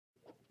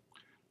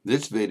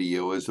This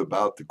video is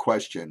about the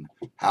question,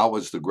 how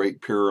was the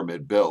Great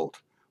Pyramid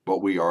built?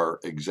 But we are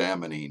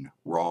examining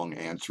wrong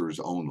answers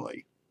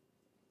only.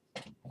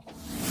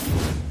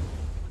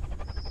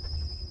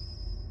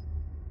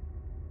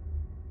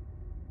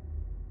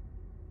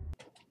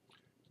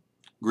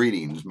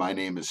 Greetings, my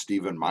name is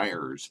Stephen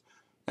Myers,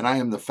 and I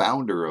am the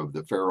founder of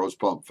the Pharaoh's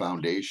Pump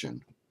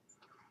Foundation.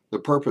 The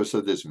purpose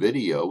of this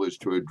video is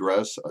to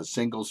address a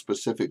single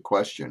specific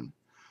question.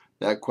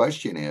 That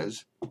question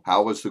is,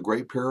 how was the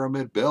Great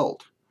Pyramid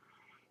built?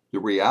 The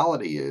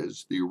reality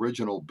is, the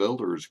original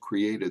builders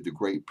created the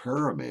Great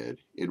Pyramid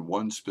in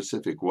one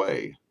specific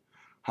way.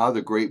 How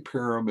the Great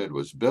Pyramid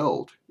was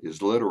built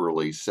is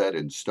literally set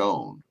in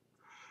stone.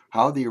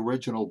 How the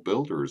original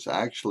builders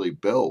actually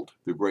built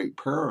the Great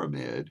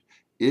Pyramid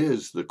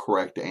is the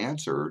correct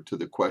answer to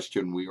the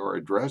question we are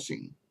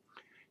addressing.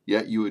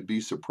 Yet you would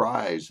be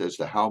surprised as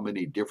to how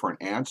many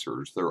different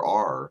answers there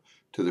are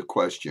to the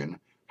question,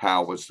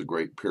 how was the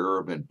Great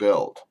Pyramid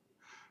built?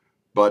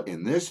 But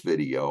in this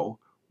video,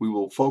 we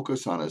will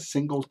focus on a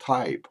single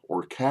type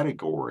or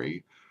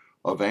category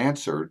of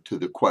answer to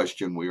the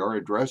question we are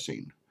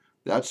addressing.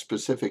 That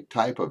specific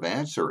type of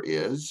answer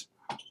is,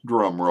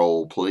 drum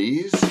roll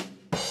please,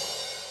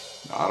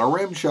 not a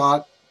rim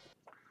shot,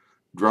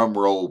 drum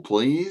roll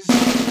please,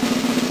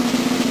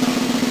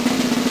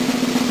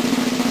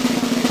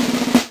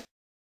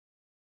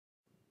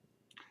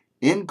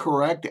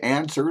 incorrect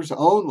answers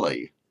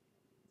only.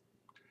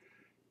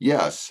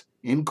 Yes,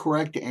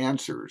 incorrect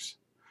answers.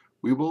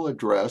 We will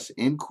address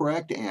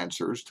incorrect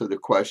answers to the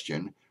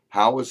question,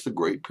 how was the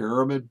Great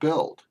Pyramid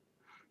built?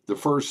 The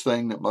first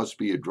thing that must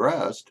be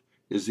addressed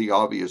is the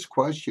obvious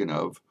question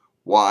of,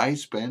 why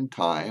spend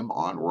time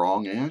on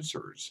wrong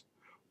answers?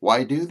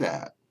 Why do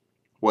that?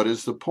 What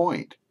is the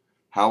point?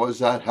 How is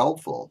that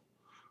helpful?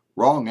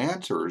 Wrong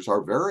answers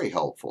are very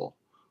helpful.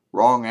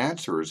 Wrong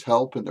answers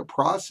help in the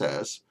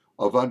process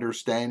of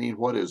understanding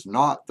what is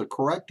not the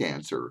correct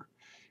answer.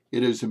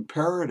 It is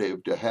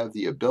imperative to have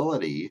the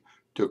ability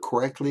to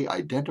correctly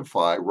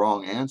identify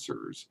wrong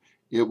answers.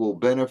 It will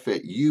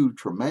benefit you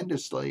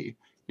tremendously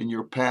in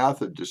your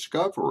path of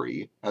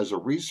discovery as a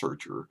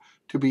researcher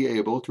to be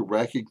able to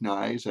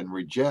recognize and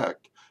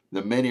reject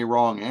the many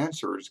wrong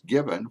answers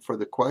given for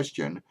the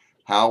question,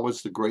 how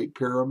was the Great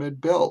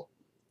Pyramid built?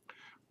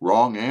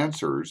 Wrong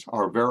answers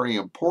are very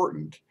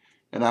important,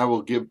 and I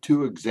will give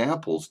two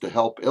examples to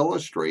help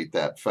illustrate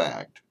that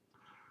fact.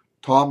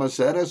 Thomas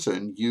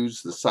Edison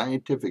used the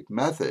scientific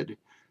method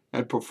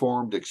and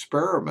performed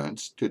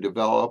experiments to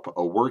develop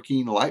a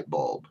working light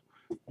bulb.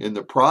 In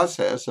the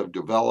process of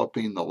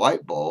developing the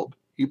light bulb,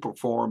 he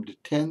performed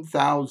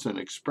 10,000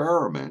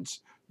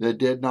 experiments that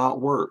did not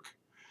work.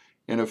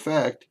 In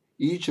effect,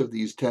 each of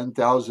these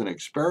 10,000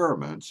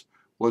 experiments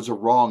was a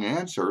wrong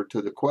answer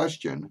to the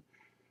question,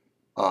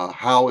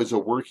 how is a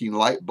working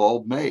light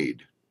bulb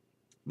made?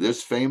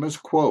 This famous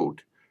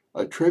quote,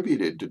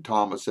 attributed to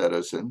Thomas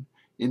Edison,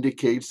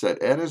 indicates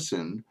that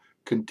Edison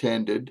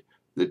contended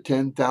the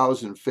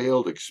 10,000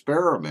 failed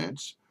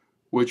experiments,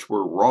 which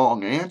were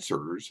wrong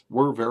answers,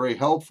 were very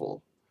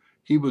helpful.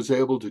 He was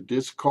able to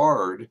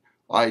discard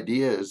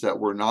ideas that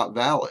were not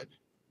valid.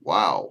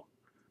 Wow.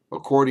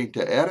 According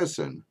to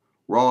Edison,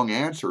 wrong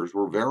answers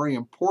were very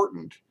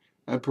important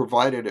and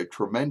provided a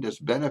tremendous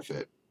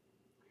benefit.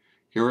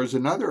 Here is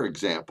another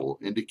example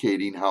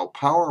indicating how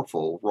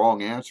powerful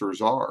wrong answers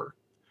are.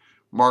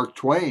 Mark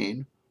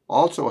Twain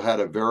also had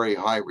a very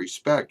high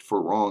respect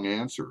for wrong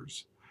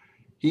answers.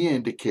 He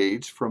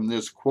indicates from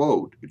this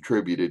quote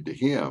attributed to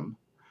him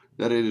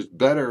that it is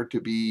better to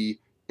be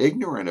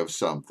ignorant of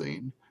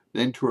something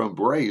than to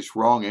embrace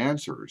wrong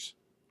answers.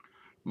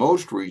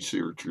 Most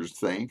researchers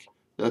think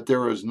that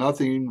there is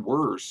nothing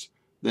worse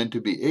than to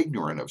be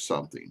ignorant of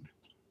something.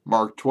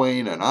 Mark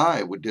Twain and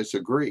I would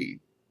disagree.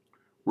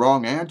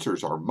 Wrong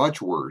answers are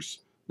much worse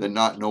than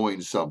not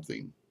knowing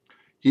something.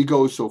 He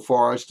goes so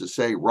far as to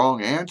say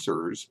wrong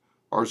answers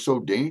are so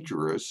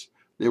dangerous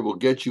they will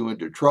get you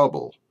into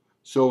trouble.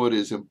 So it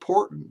is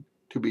important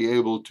to be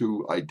able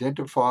to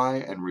identify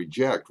and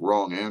reject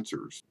wrong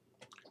answers.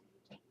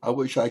 I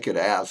wish I could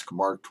ask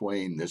Mark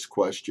Twain this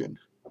question.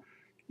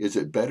 Is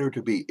it better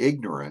to be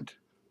ignorant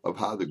of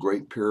how the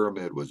Great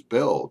Pyramid was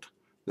built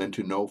than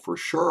to know for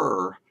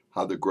sure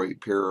how the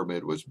Great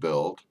Pyramid was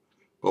built,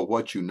 but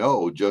what you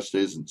know just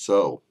isn't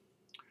so?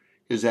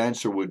 His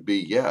answer would be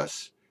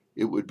yes.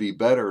 It would be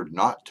better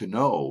not to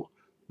know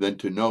than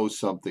to know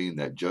something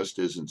that just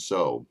isn't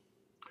so.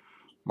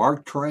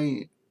 Mark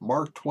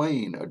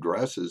Twain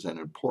addresses an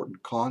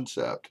important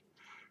concept.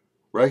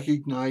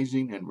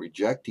 Recognizing and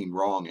rejecting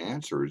wrong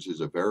answers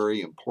is a very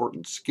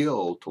important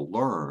skill to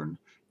learn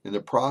in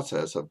the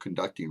process of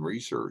conducting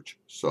research.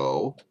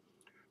 So,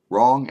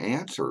 wrong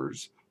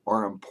answers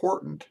are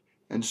important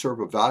and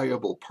serve a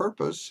valuable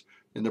purpose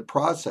in the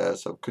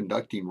process of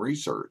conducting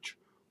research.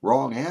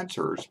 Wrong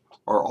answers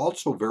are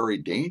also very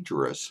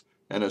dangerous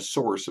and a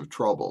source of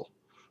trouble.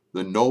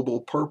 The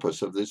noble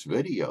purpose of this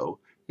video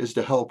is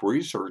to help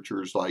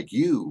researchers like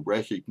you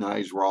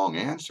recognize wrong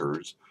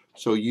answers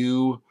so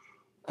you,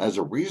 as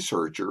a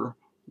researcher,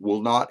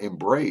 will not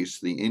embrace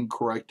the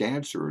incorrect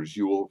answers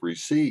you will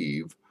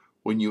receive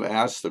when you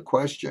ask the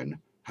question,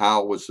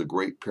 how was the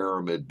Great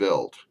Pyramid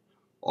built?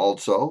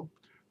 Also,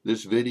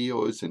 this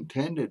video is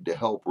intended to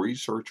help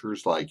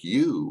researchers like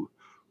you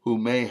who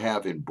may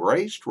have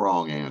embraced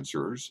wrong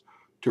answers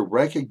to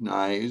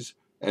recognize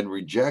and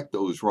reject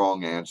those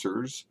wrong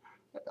answers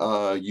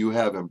you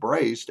have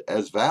embraced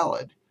as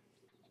valid.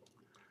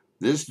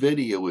 This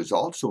video is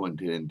also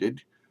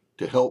intended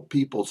to help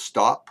people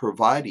stop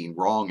providing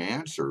wrong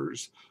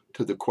answers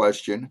to the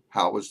question,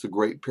 how was the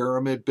Great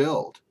Pyramid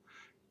built?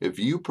 If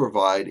you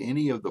provide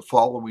any of the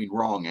following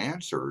wrong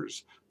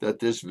answers that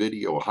this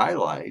video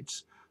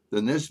highlights,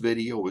 then this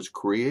video was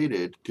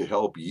created to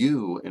help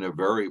you in a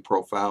very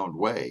profound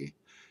way.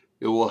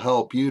 It will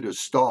help you to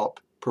stop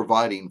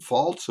providing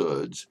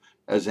falsehoods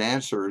as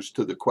answers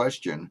to the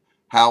question,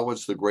 how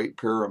was the Great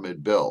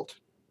Pyramid built?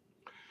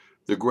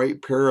 The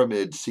Great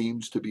Pyramid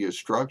seems to be a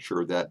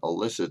structure that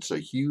elicits a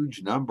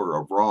huge number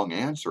of wrong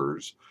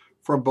answers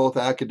from both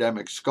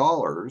academic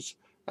scholars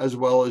as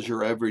well as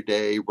your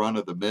everyday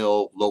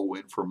run-of-the-mill low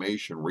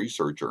information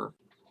researcher.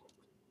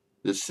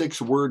 The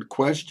 6-word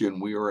question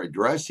we are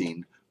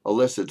addressing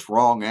elicits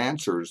wrong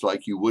answers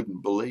like you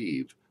wouldn't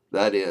believe.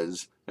 That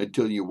is,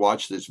 until you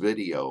watch this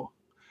video.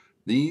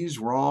 These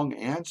wrong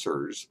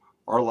answers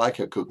are like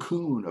a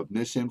cocoon of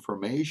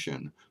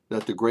misinformation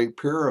that the Great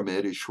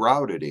Pyramid is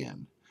shrouded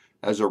in.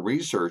 As a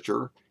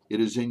researcher, it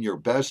is in your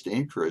best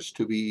interest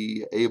to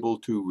be able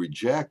to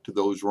reject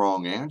those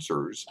wrong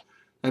answers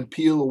and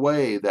peel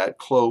away that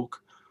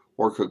cloak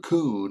or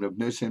cocoon of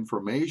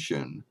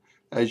misinformation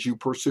as you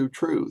pursue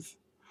truth.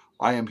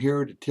 I am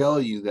here to tell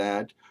you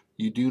that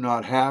you do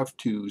not have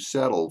to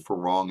settle for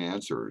wrong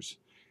answers,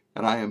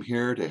 and I am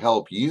here to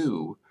help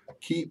you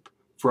keep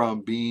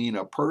from being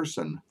a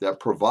person that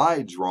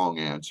provides wrong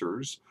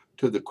answers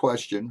to the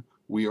question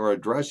we are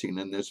addressing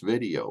in this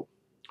video.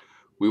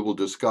 We will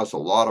discuss a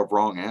lot of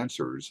wrong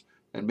answers,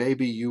 and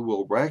maybe you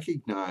will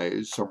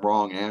recognize some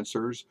wrong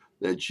answers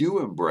that you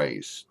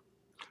embrace.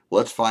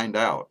 Let's find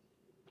out.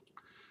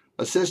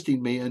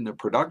 Assisting me in the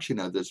production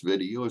of this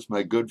video is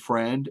my good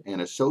friend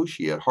and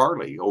associate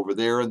Harley over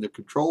there in the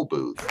control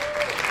booth.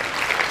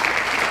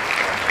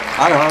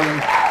 Hi,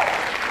 Harley.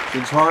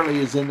 Since Harley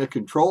is in the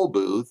control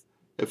booth,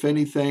 if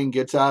anything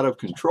gets out of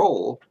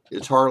control,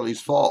 it's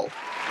Harley's fault.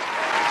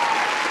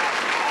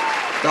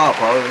 Stop,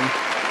 Harley.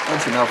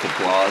 That's enough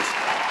applause.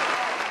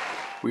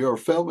 We are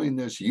filming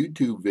this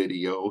YouTube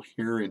video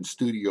here in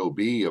Studio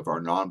B of our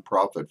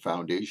nonprofit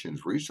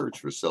foundation's research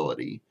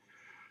facility.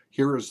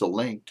 Here is the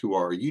link to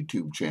our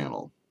YouTube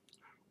channel.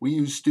 We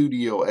use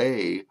Studio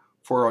A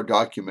for our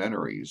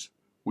documentaries.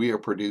 We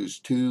have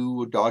produced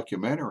 2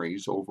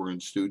 documentaries over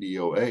in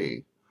Studio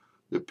A.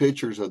 The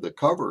pictures of the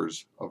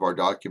covers of our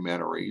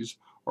documentaries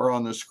are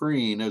on the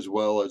screen, as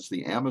well as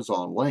the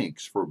Amazon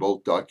links for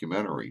both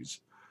documentaries.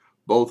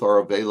 Both are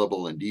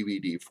available in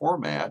DVD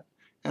format,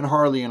 and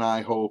Harley and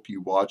I hope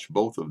you watch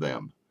both of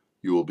them.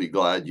 You will be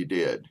glad you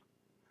did.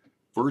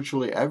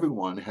 Virtually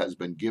everyone has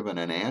been given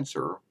an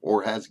answer,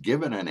 or has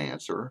given an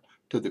answer,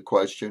 to the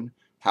question,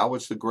 how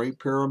was the Great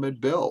Pyramid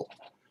built?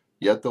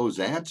 Yet those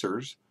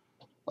answers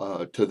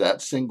to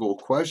that single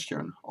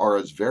question are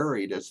as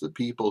varied as the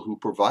people who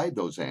provide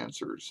those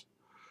answers.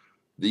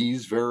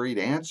 These varied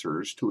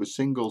answers to a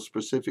single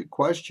specific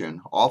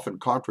question often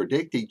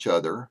contradict each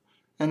other,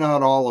 and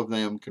not all of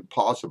them can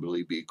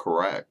possibly be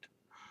correct.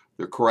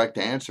 The correct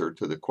answer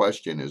to the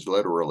question is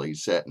literally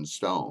set in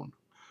stone.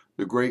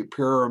 The Great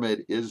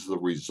Pyramid is the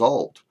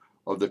result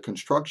of the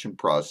construction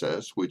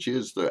process, which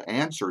is the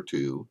answer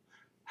to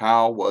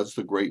how was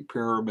the Great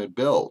Pyramid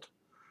built.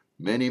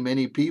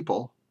 Many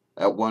people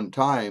at one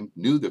time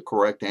knew the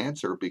correct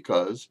answer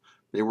because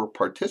they were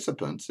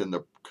participants in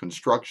the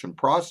construction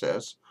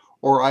process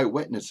or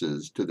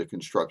eyewitnesses to the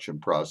construction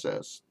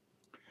process.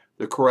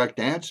 The correct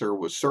answer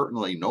was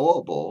certainly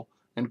knowable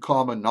and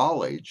common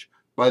knowledge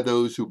by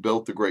those who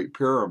built the Great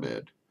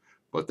Pyramid,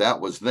 but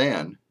that was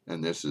then,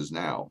 and this is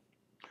now.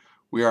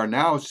 We are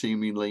now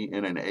seemingly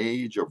in an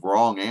age of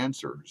wrong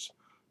answers,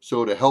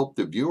 so to help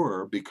the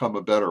viewer become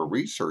a better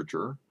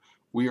researcher,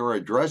 we are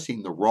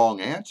addressing the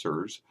wrong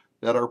answers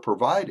that are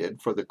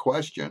provided for the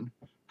question,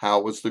 how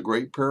was the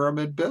Great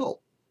Pyramid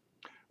built?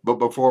 But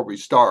before we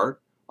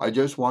start, I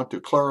just want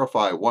to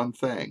clarify one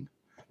thing.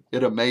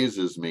 It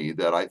amazes me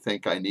that I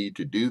think I need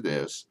to do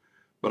this,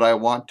 but I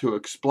want to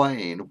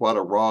explain what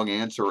a wrong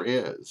answer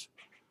is.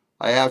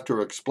 I have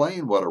to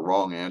explain what a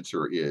wrong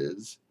answer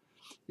is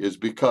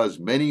because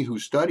many who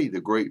study the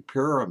Great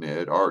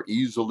Pyramid are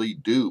easily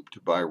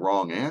duped by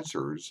wrong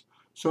answers,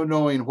 so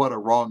knowing what a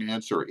wrong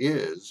answer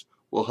is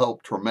will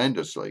help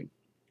tremendously.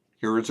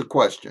 Here is a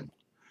question.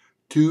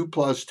 2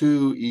 plus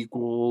 2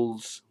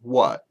 equals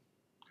what?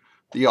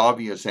 The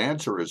obvious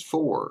answer is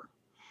 4.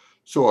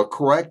 So a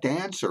correct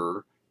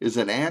answer is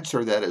an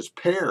answer that is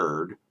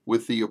paired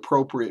with the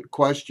appropriate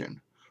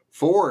question.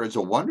 4 is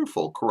a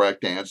wonderful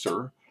correct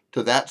answer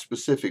to that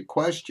specific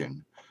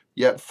question,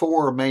 yet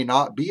 4 may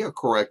not be a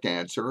correct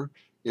answer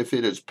if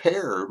it is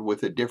paired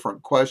with a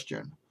different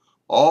question.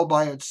 All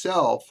by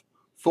itself,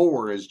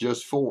 4 is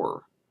just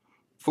 4.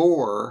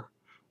 4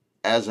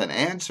 as an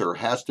answer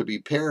has to be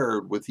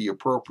paired with the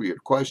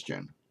appropriate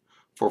question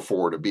for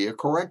 4 to be a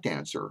correct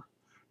answer.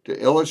 To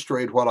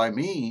illustrate what I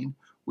mean,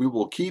 we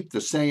will keep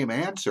the same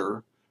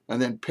answer and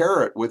then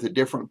pair it with a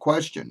different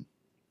question.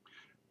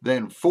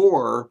 Then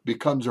 4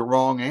 becomes a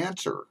wrong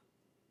answer.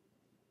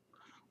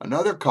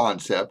 Another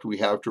concept we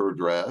have to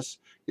address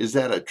is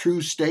that a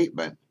true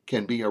statement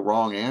can be a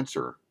wrong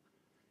answer.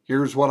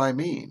 Here's what I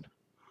mean.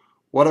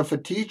 What if a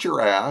teacher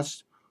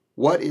asks,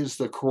 what is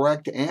the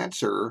correct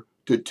answer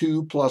to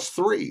 2 plus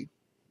 3?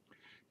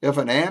 If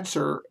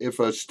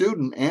a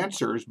student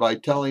answers by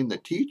telling the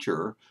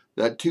teacher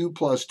that 2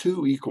 plus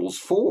 2 equals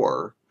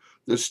 4,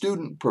 the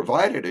student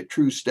provided a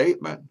true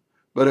statement,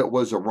 but it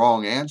was a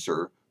wrong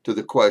answer to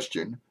the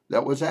question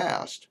that was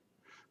asked.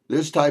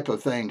 This type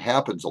of thing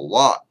happens a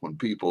lot when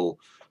people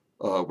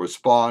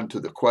respond to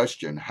the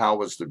question, how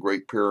was the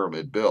Great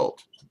Pyramid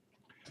built?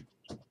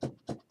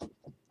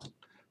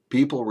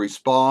 People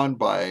respond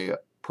by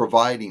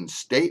providing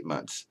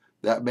statements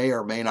that may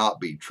or may not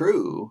be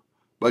true,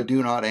 but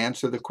do not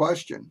answer the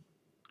question.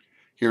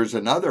 Here's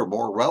another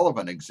more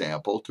relevant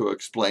example to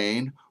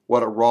explain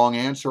what a wrong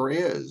answer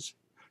is,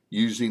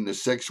 using the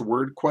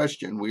 6-word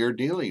question we are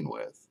dealing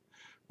with.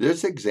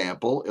 This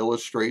example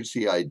illustrates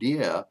the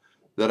idea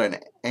that an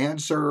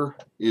answer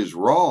is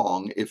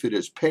wrong if it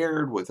is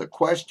paired with a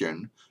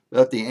question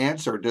that the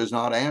answer does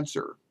not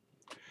answer.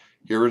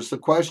 Here is the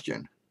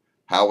question.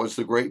 How was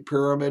the Great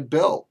Pyramid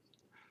built?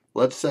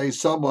 Let's say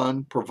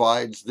someone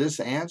provides this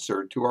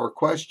answer to our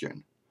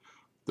question.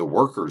 The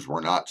workers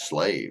were not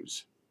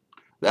slaves.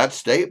 That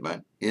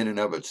statement, in and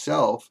of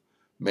itself,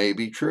 may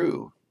be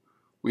true.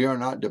 We are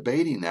not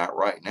debating that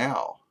right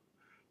now.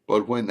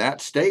 But when that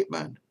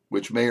statement,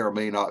 which may or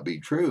may not be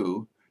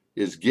true,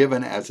 is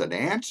given as an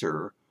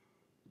answer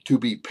to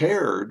be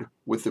paired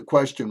with the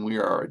question we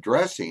are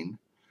addressing,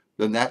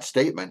 then that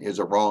statement is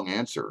a wrong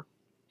answer.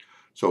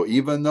 So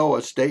even though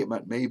a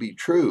statement may be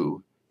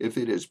true, if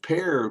it is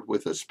paired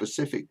with a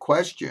specific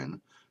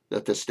question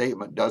that the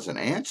statement doesn't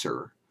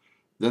answer,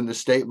 then the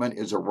statement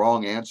is a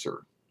wrong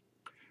answer.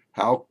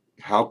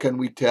 How can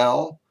we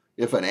tell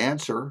if an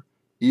answer,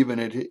 even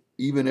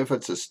if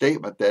it's a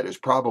statement that is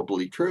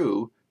probably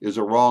true, is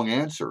a wrong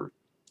answer?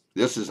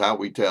 This is how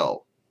we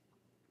tell.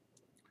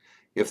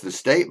 If the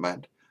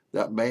statement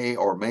that may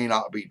or may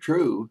not be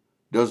true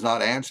does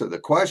not answer the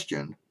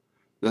question,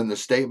 then the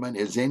statement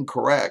is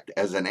incorrect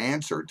as an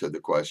answer to the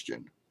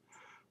question.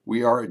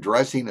 We are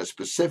addressing a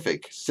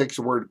specific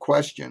 6-word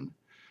question,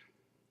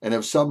 and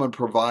if someone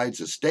provides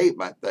a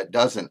statement that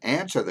doesn't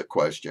answer the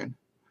question,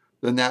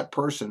 then that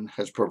person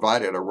has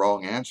provided a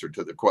wrong answer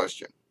to the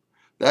question.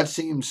 That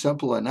seems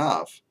simple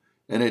enough,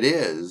 and it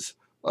is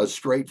a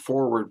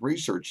straightforward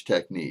research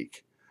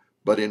technique.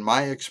 But in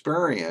my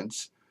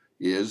experience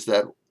is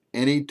that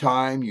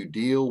anytime you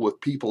deal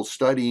with people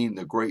studying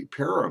the Great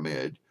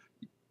Pyramid,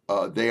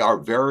 they are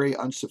very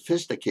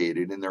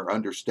unsophisticated in their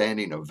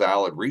understanding of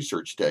valid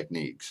research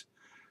techniques.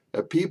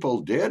 If people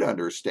did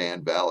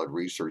understand valid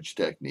research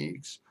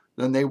techniques,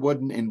 then they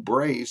wouldn't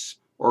embrace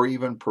or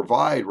even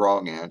provide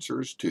wrong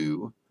answers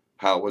to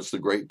how was the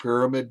Great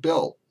Pyramid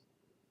built.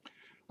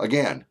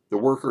 Again, the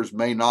workers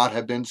may not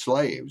have been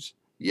slaves,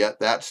 yet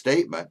that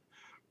statement,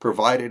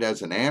 provided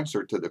as an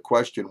answer to the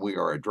question we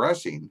are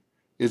addressing,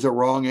 is a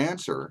wrong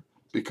answer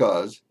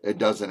because it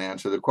doesn't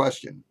answer the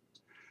question.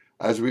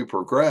 As we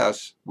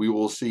progress, we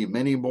will see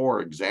many more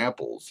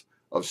examples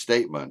of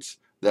statements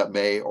that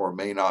may or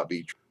may not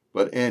be true,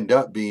 but end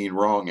up being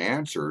wrong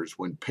answers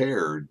when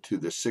paired to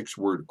the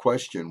 6-word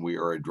question we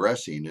are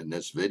addressing in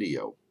this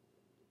video.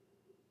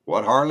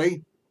 What,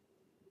 Harley?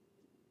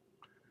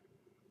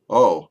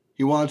 Oh,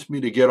 he wants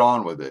me to get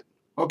on with it.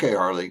 Okay,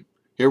 Harley,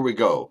 here we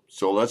go.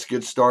 So let's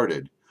get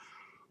started.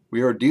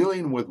 We are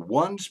dealing with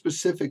one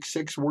specific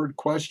 6-word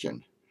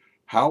question.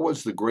 How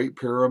was the Great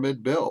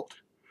Pyramid built?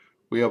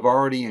 We have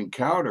already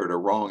encountered a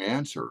wrong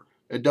answer.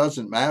 It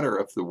doesn't matter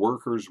if the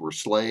workers were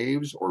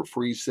slaves or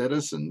free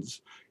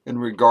citizens in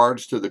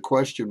regards to the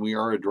question we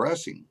are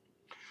addressing.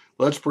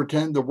 Let's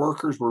pretend the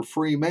workers were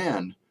free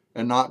men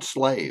and not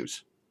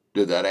slaves.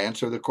 Did that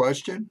answer the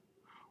question?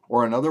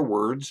 Or in other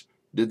words,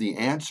 did the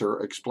answer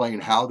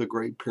explain how the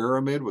Great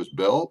Pyramid was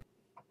built?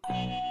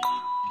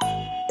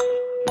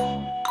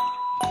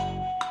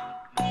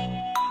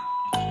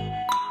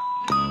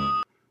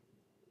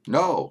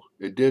 No,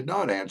 it did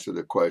not answer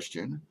the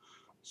question,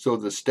 so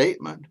the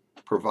statement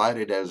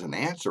provided as an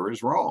answer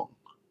is wrong.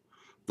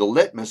 The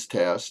litmus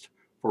test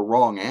for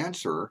wrong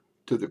answer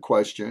to the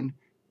question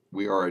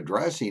we are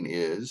addressing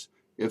is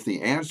if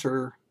the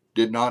answer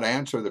did not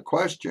answer the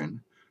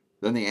question,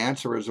 then the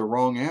answer is a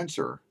wrong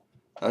answer.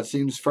 That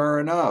seems fair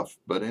enough,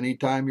 but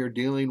anytime you're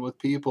dealing with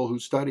people who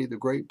study the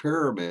Great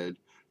Pyramid,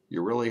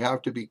 you really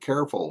have to be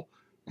careful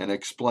and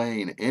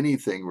explain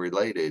anything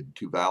related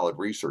to valid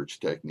research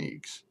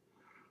techniques.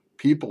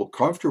 People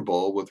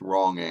comfortable with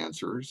wrong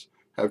answers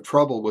have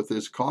trouble with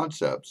this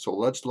concept, so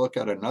let's look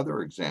at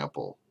another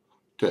example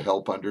to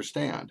help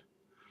understand.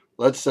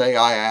 Let's say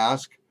I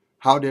ask,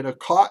 how did a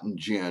cotton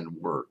gin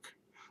work?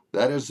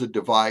 That is the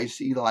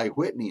device Eli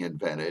Whitney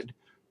invented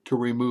to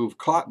remove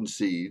cotton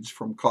seeds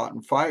from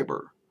cotton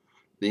fiber.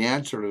 The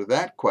answer to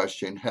that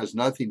question has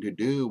nothing to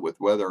do with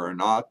whether or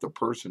not the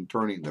person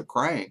turning the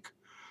crank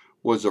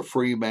was a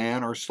free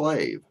man or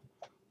slave.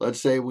 Let's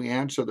say we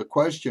answer the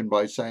question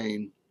by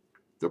saying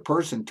the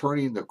person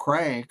turning the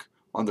crank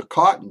on the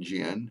cotton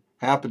gin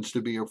happens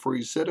to be a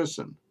free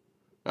citizen.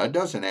 That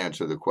doesn't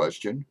answer the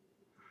question.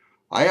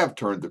 I have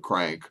turned the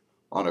crank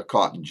on a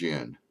cotton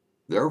gin.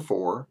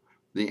 Therefore,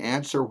 the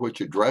answer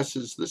which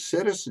addresses the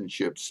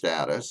citizenship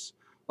status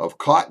of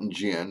cotton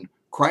gin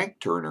crank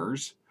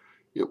turners,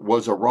 it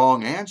was a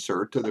wrong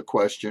answer to the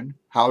question,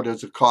 how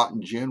does a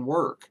cotton gin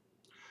work?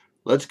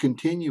 Let's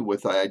continue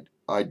with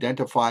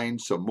identifying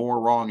some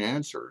more wrong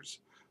answers.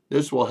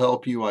 This will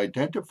help you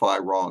identify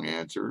wrong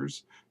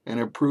answers and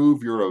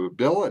improve your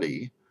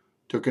ability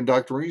to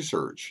conduct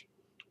research.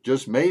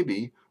 Just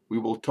maybe we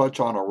will touch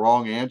on a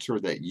wrong answer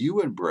that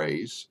you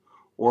embrace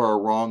or a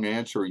wrong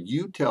answer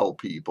you tell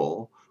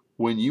people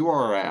when you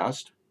are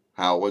asked,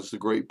 how was the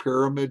Great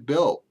Pyramid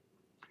built?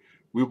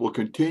 We will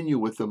continue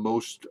with the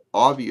most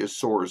obvious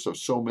source of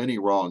so many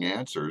wrong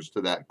answers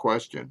to that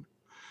question.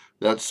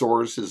 That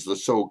source is the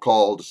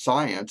so-called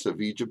science of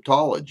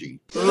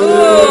Egyptology.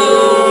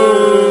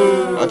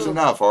 That's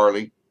enough,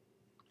 Arlie.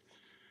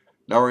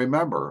 Now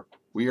remember,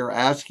 we are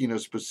asking a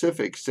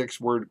specific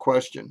 6-word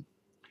question.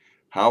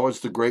 How was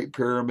the Great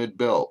Pyramid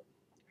built?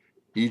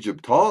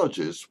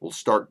 Egyptologists will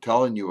start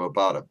telling you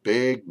about a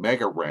big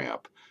mega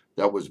ramp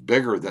that was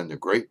bigger than the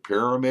Great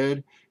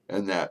Pyramid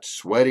and that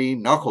sweaty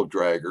knuckle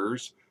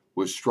draggers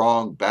with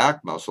strong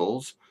back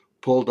muscles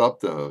pulled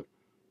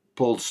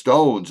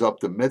stones up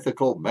the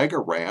mythical mega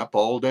ramp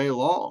all day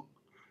long.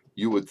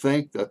 You would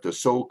think that the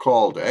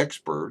so-called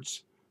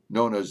experts,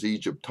 known as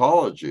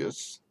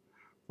Egyptologists,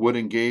 would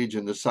engage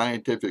in the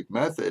scientific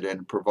method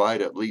and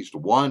provide at least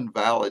one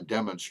valid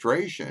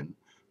demonstration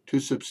to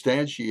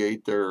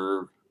substantiate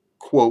their,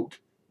 quote,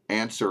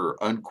 answer,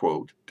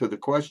 unquote, to the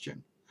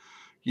question.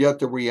 Yet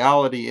the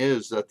reality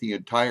is that the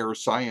entire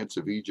science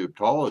of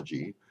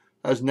Egyptology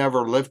has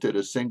never lifted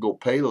a single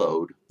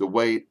payload the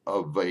weight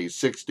of a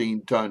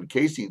 16-ton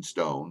casing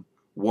stone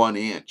 1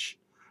 inch.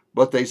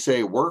 But they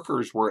say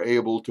workers were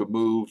able to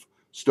move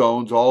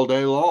stones all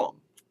day long.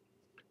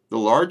 The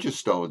largest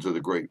stones of the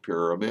Great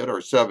Pyramid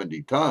are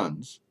 70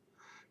 tons,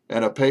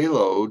 and a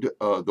payload,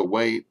 the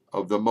weight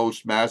of the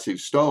most massive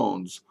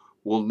stones,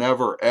 will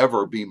never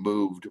ever be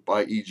moved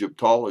by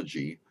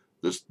Egyptology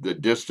the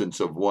distance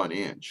of 1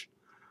 inch.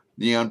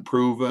 The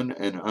unproven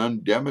and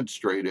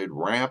undemonstrated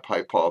ramp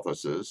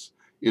hypothesis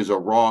is a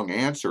wrong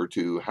answer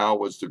to how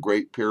was the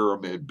Great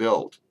Pyramid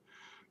built.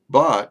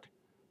 But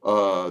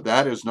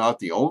that is not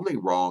the only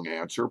wrong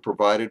answer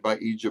provided by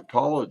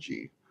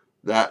Egyptology.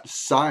 That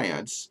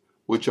science,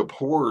 which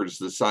abhors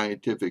the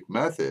scientific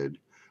method,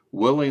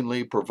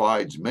 willingly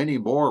provides many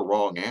more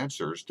wrong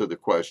answers to the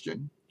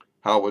question,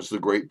 how was the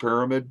Great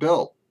Pyramid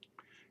built?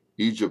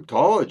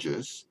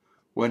 Egyptologists,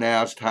 when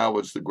asked how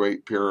was the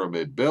Great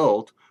Pyramid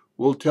built,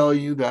 will tell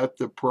you that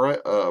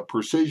the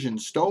precision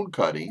stone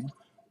cutting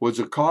was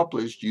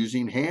accomplished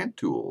using hand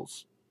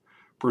tools.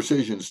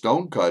 Precision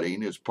stone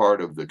cutting is part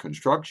of the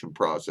construction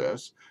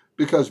process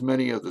because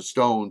many of the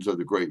stones of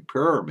the Great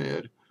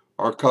Pyramid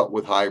are cut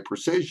with high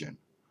precision.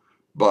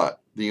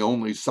 But the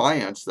only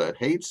science that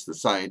hates the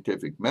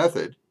scientific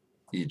method,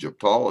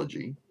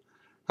 Egyptology,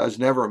 has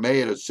never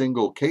made a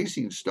single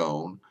casing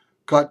stone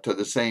cut to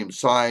the same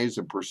size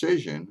and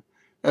precision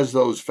as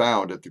those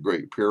found at the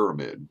Great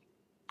Pyramid.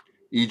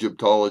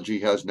 Egyptology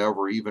has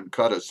never even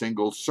cut a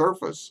single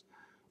surface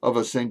of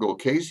a single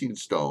casing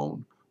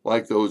stone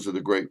like those of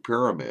the Great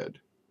Pyramid.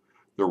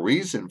 The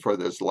reason for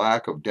this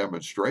lack of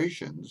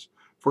demonstrations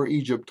for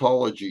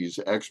Egyptology's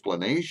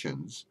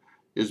explanations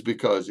is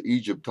because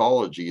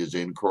Egyptology is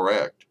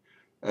incorrect,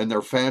 and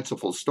their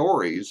fanciful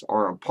stories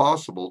are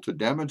impossible to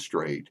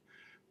demonstrate,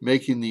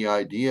 making the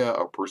idea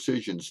of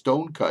precision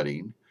stone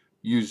cutting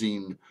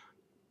using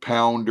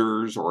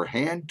pounders or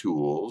hand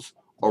tools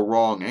a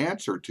wrong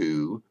answer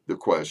to the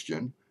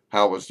question,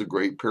 how was the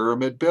Great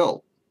Pyramid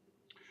built?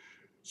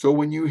 So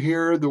when you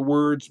hear the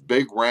words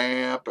big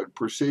ramp and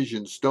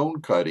precision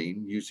stone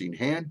cutting using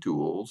hand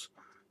tools,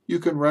 you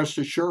can rest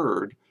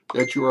assured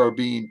that you are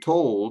being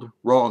told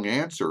wrong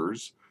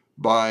answers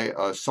by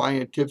a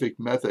scientific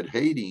method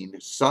hating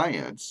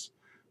science,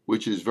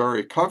 which is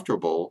very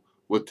comfortable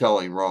with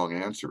telling wrong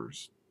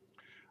answers.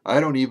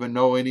 I don't even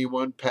know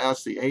anyone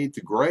past the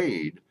 8th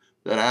grade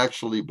that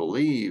actually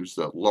believes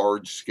that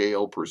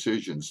large-scale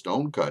precision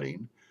stone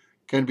cutting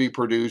can be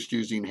produced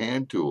using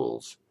hand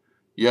tools.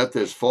 Yet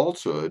this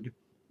falsehood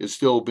is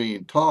still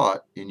being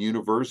taught in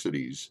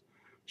universities.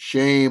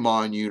 Shame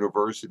on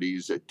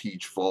universities that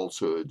teach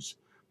falsehoods.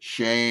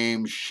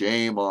 Shame,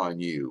 shame on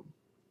you.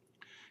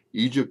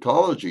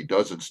 Egyptology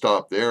doesn't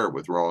stop there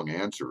with wrong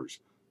answers.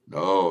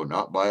 No,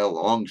 not by a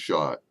long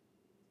shot.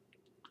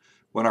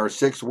 When our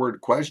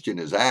 6-word question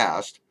is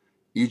asked,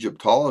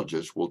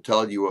 Egyptologists will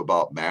tell you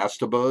about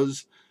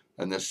mastabas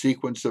and the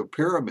sequence of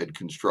pyramid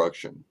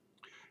construction.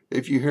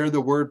 If you hear the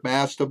word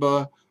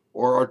mastaba,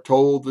 or are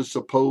told the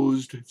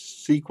supposed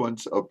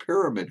sequence of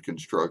pyramid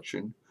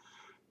construction,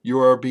 you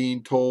are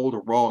being told a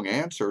wrong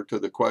answer to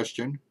the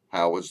question,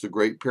 how was the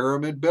Great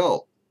Pyramid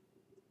built?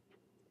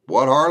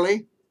 What,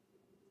 Harley?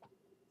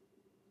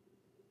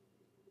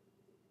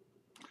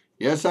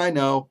 Yes, I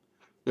know.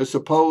 The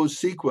supposed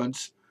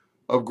sequence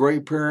of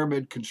Great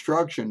Pyramid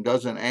construction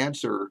doesn't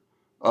answer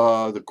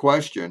the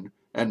question,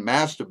 and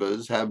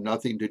mastabas have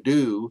nothing to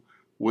do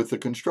with the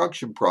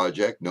construction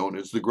project known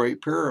as the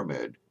Great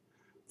Pyramid.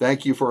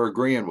 Thank you for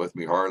agreeing with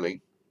me,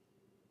 Harley.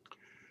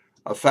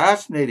 A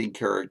fascinating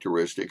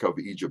characteristic of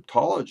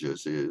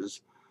Egyptologists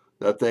is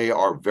that they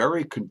are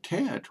very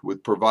content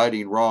with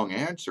providing wrong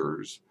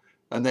answers,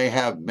 and they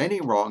have many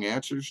wrong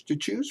answers to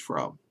choose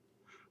from.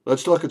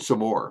 Let's look at some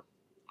more.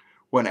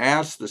 When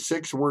asked the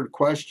six-word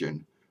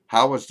question,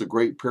 how was the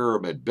Great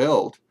Pyramid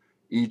built?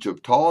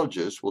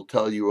 Egyptologists will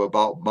tell you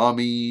about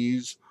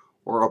mummies,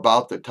 or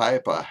about the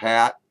type of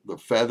hat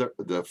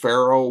the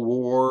pharaoh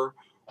wore,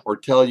 or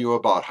tell you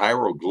about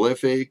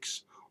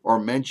hieroglyphics, or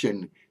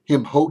mention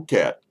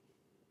Imhotep.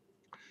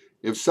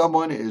 If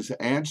someone is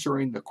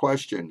answering the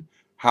question,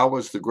 how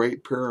was the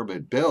Great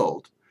Pyramid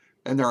built?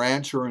 And their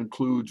answer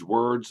includes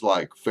words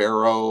like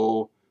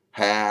pharaoh,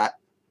 hat,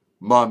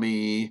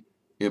 mummy,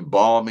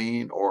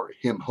 embalming, or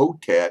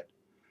Imhotep,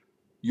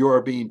 you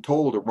are being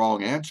told a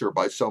wrong answer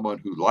by someone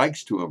who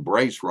likes to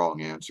embrace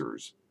wrong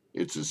answers.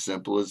 It's as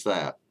simple as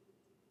that.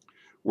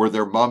 Were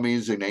there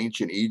mummies in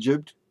ancient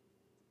Egypt?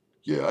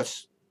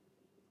 Yes.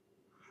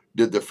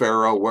 Did the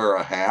pharaoh wear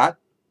a hat?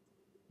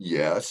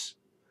 Yes.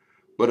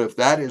 But if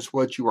that is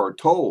what you are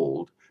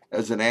told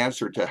as an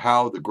answer to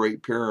how the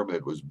Great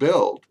Pyramid was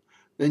built,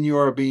 then you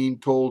are being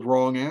told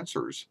wrong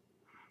answers.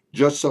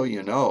 Just so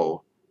you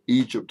know,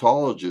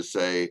 Egyptologists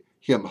say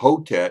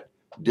Imhotep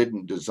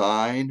didn't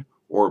design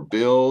or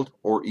build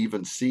or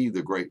even see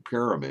the Great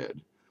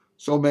Pyramid.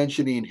 So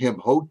mentioning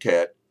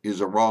Imhotep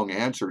is a wrong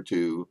answer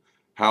to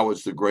how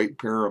is the Great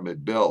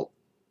Pyramid built.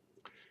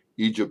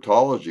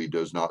 Egyptology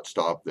does not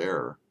stop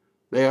there.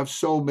 They have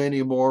so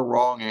many more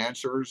wrong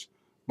answers,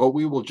 but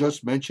we will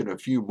just mention a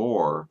few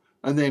more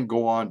and then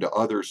go on to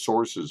other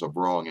sources of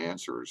wrong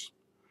answers.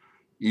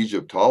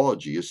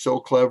 Egyptology is so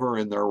clever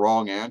in their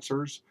wrong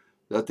answers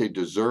that they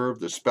deserve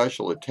the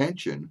special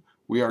attention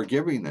we are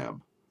giving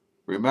them.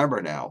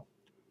 Remember now,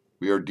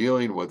 we are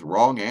dealing with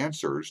wrong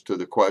answers to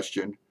the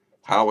question,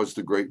 how was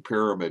the Great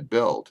Pyramid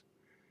built?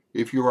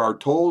 If you are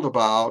told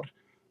about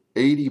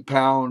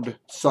 80-pound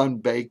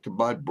sun-baked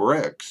mud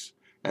bricks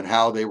and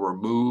how they were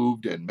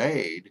moved and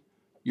made,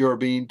 you are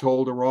being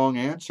told a wrong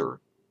answer.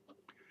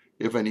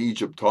 If an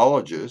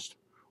Egyptologist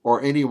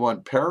or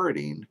anyone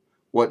parroting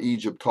what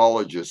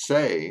Egyptologists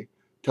say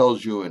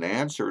tells you an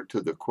answer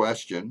to the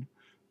question,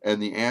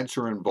 and the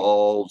answer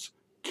involves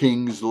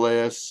king's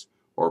lists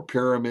or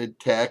pyramid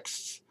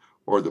texts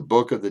or the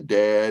Book of the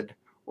Dead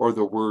or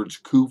the words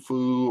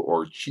Khufu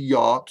or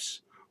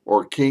Cheops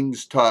or King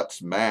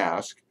Tut's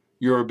mask,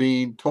 you are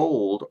being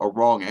told a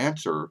wrong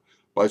answer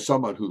by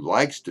someone who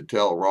likes to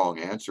tell wrong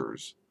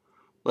answers.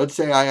 Let's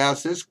say I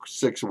ask this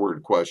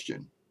six-word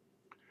question.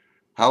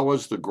 How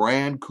was the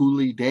Grand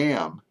Coulee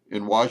Dam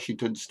in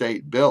Washington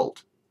State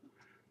built?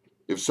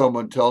 If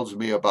someone tells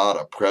me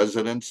about a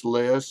president's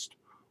list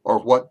or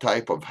what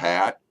type of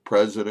hat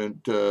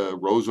President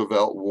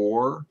Roosevelt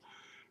wore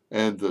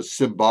and the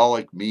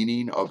symbolic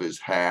meaning of his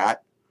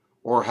hat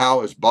or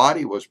how his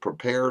body was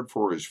prepared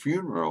for his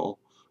funeral,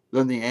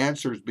 then the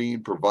answers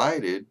being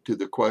provided to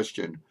the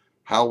question,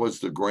 how was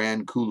the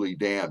Grand Coulee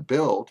Dam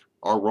built,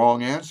 are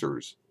wrong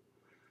answers.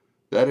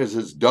 That is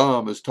as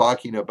dumb as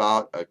talking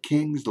about a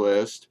king's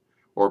list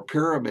or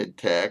pyramid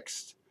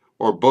text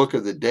or Book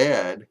of the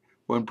Dead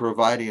when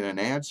providing an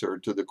answer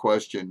to the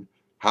question,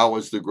 how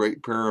was the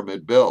Great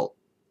Pyramid built?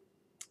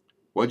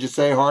 What'd you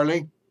say,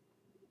 Harley?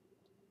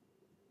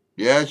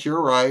 Yes,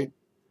 you're right.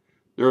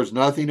 There is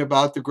nothing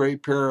about the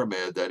Great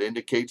Pyramid that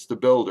indicates the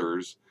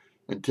builders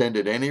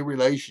intended any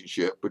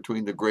relationship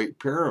between the Great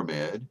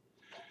Pyramid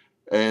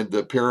and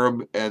the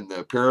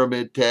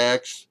pyramid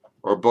text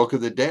or Book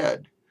of the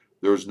Dead.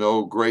 There's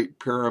no Great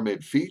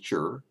Pyramid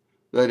feature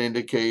that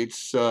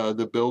indicates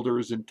the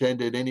builders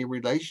intended any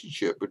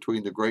relationship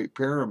between the Great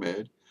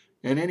Pyramid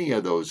and any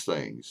of those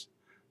things.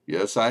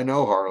 Yes, I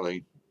know,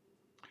 Harley,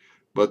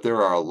 but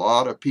there are a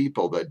lot of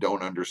people that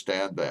don't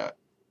understand that.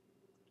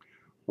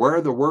 Where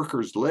the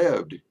workers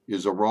lived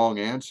is a wrong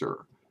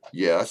answer.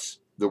 Yes,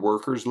 the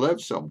workers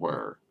lived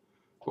somewhere,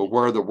 but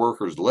where the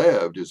workers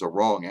lived is a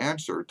wrong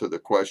answer to the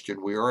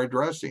question we are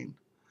addressing.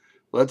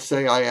 Let's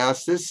say I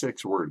ask this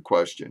six-word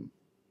question.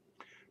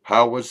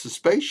 How was the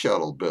space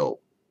shuttle built?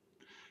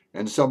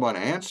 And someone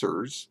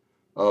answers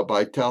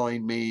by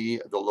telling me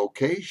the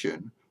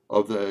location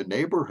of the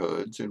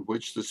neighborhoods in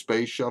which the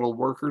space shuttle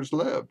workers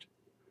lived.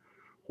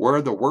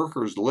 Where the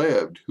workers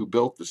lived who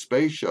built the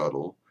space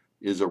shuttle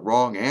is a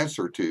wrong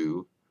answer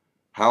to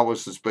how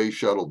was the space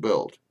shuttle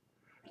built?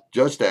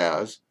 Just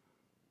as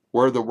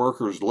where the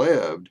workers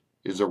lived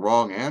is a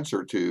wrong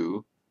answer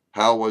to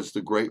how was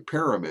the Great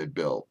Pyramid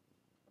built?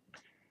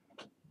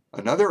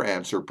 Another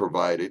answer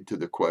provided to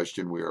the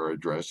question we are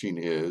addressing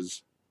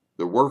is,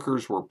 the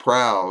workers were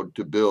proud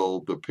to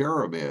build the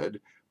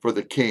pyramid for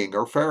the king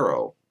or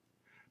pharaoh.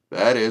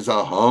 That is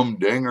a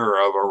humdinger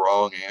of a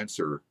wrong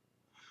answer.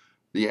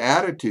 The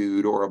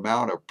attitude or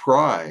amount of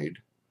pride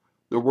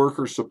the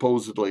workers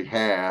supposedly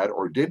had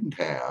or didn't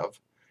have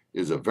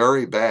is a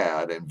very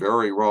bad and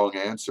very wrong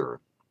answer.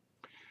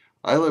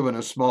 I live in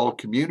a small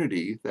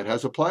community that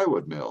has a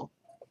plywood mill.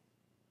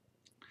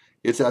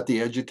 It's at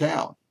the edge of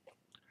town.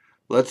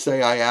 Let's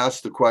say I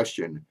ask the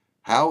question,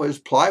 how is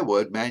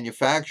plywood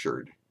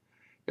manufactured?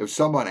 If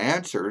someone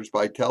answers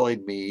by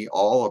telling me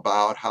all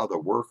about how the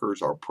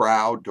workers are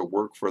proud to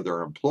work for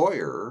their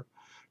employer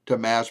to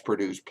mass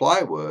produce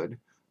plywood,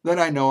 then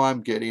I know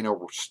I'm getting a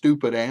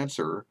stupid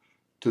answer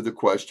to the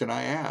question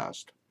I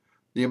asked.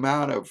 The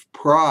amount of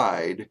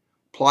pride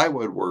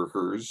plywood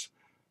workers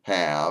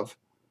have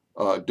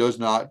does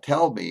not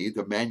tell me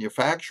the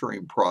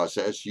manufacturing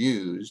process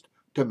used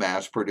to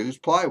mass produce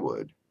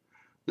plywood.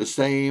 The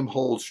same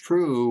holds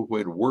true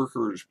when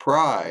workers'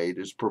 pride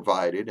is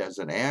provided as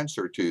an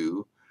answer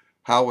to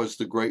how was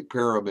the Great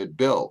Pyramid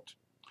built.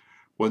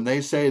 When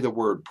they say the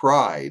word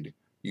pride,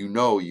 you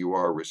know you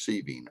are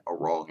receiving a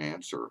wrong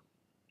answer.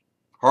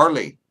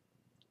 Harley,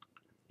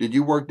 did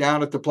you work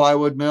down at the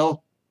plywood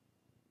mill?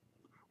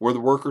 Were the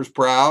workers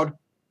proud?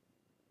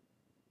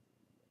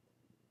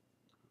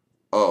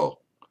 Oh,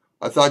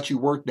 I thought you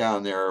worked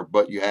down there,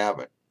 but you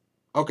haven't.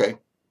 Okay.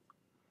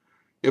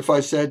 If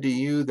I said to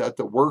you that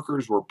the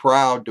workers were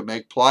proud to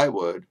make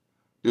plywood,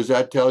 does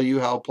that tell you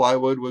how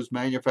plywood was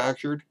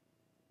manufactured?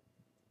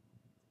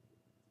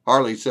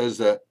 Harley says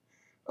that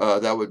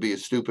that would be a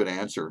stupid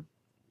answer.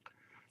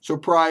 So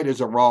pride is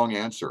a wrong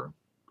answer.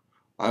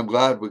 I'm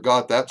glad we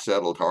got that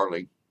settled,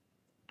 Harley.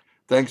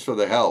 Thanks for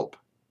the help.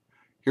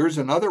 Here's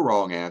another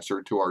wrong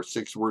answer to our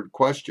 6-word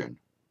question.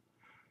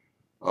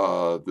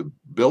 The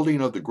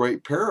building of the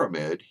Great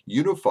Pyramid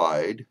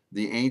unified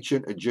the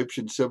ancient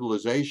Egyptian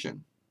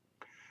civilization.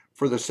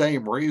 For the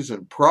same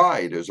reason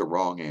pride is a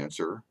wrong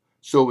answer,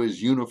 so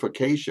is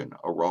unification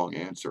a wrong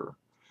answer.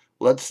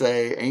 Let's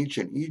say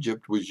ancient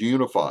Egypt was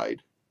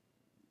unified.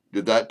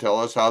 Did that tell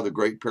us how the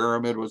Great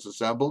Pyramid was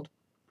assembled?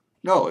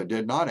 No, it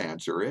did not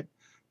answer it,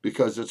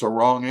 because it's a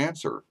wrong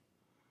answer.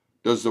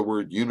 Does the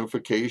word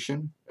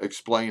unification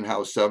explain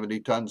how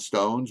 70-ton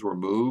stones were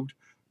moved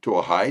to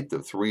a height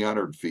of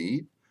 300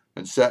 feet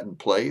and set in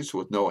place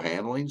with no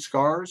handling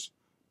scars?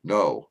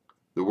 No,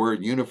 the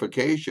word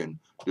unification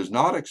does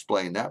not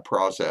explain that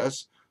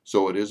process,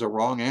 so it is a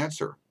wrong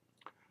answer.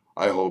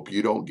 I hope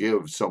you don't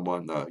give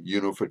someone the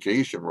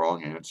unification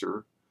wrong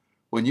answer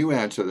when you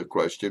answer the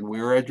question we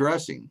are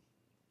addressing.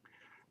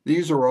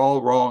 These are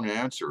all wrong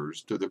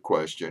answers to the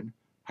question,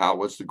 how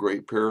was the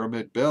Great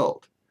Pyramid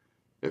built?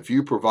 If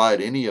you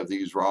provide any of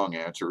these wrong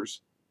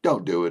answers,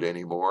 don't do it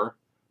anymore,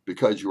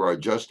 because you are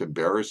just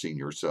embarrassing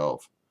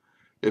yourself.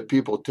 If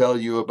people tell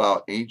you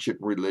about ancient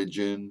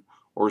religion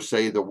or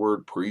say the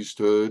word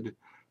priesthood,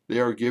 they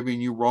are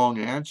giving you wrong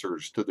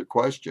answers to the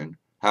question,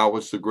 how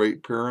was the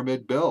Great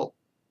Pyramid built?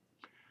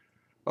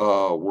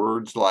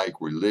 Words like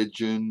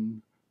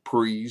religion,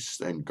 priests,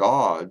 and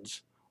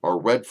gods are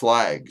red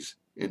flags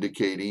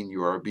indicating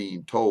you are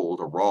being told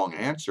a wrong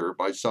answer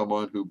by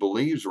someone who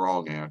believes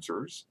wrong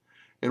answers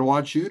and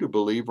wants you to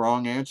believe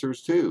wrong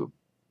answers too.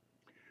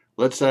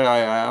 Let's say I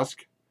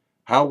ask,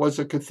 how was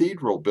a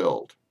cathedral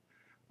built?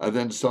 And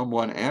then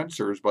someone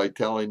answers by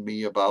telling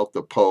me about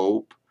the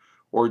Pope,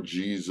 or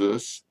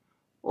Jesus,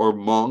 or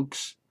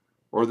monks,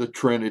 or the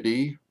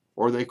Trinity,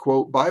 or they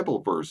quote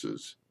Bible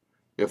verses.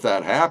 If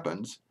that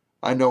happens,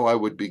 I know I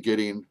would be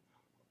getting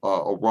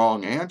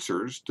wrong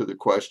answers to the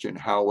question,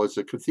 how was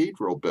a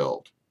cathedral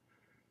built?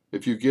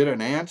 If you get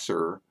an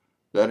answer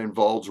that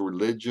involves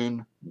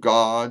religion,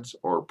 gods,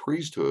 or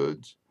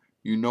priesthoods,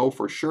 you know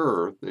for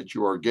sure that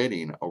you are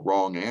getting a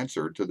wrong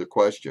answer to the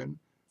question,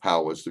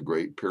 how was the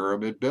Great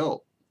Pyramid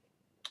built?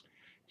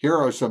 Here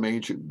are some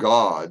ancient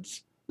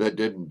gods that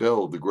didn't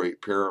build the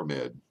Great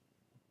Pyramid.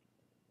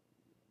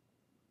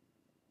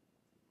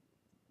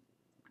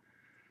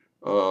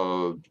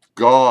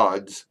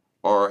 Gods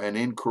are an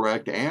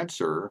incorrect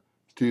answer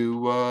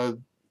to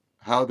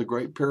how the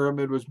Great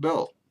Pyramid was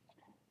built.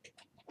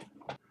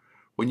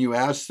 When you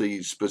ask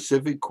the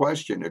specific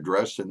question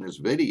addressed in this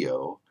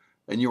video,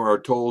 and you are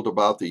told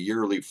about the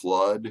yearly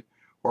flood,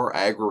 or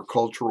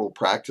agricultural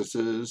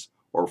practices,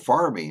 or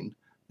farming,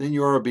 then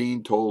you are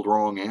being told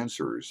wrong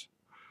answers.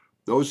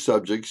 Those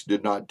subjects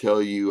did not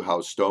tell you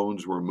how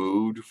stones were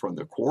moved from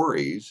the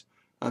quarries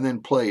and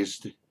then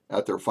placed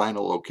at their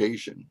final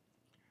location.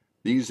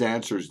 These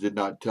answers did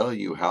not tell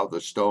you how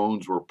the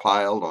stones were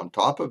piled on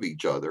top of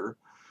each other,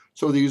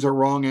 so these are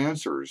wrong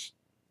answers.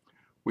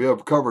 We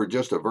have covered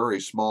just a very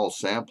small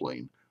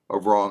sampling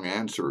of wrong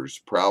answers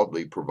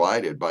proudly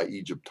provided by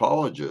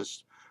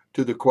Egyptologists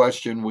to the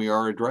question we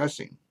are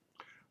addressing.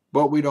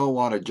 But we don't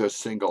want to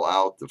just single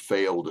out the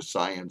failed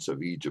science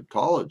of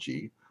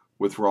Egyptology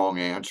with wrong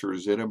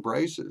answers it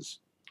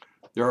embraces.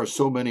 There are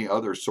so many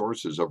other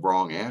sources of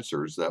wrong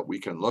answers that we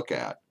can look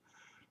at.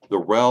 The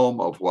realm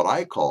of what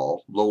I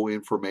call low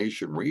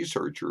information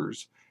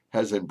researchers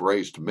has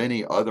embraced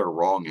many other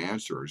wrong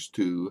answers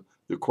to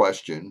the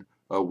question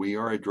we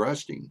are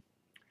addressing.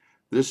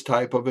 This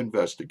type of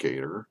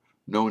investigator,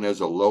 known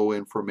as a low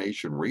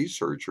information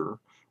researcher,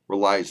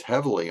 relies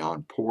heavily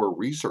on poor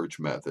research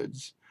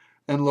methods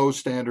and low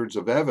standards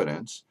of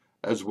evidence,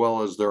 as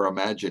well as their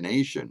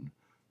imagination,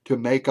 to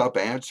make up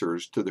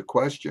answers to the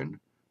question,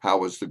 how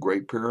was the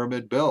Great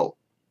Pyramid built?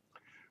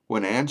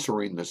 When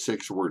answering the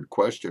six-word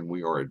question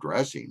we are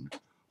addressing,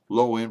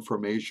 low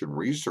information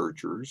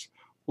researchers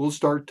will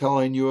start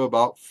telling you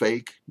about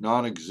fake,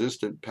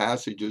 non-existent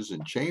passages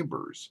and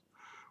chambers.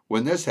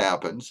 When this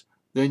happens,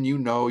 then you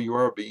know you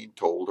are being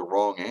told a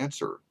wrong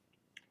answer.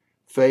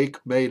 Fake,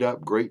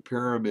 made-up Great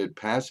Pyramid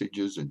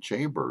passages and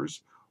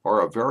chambers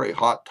are a very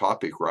hot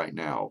topic right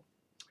now.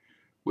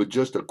 With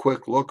just a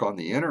quick look on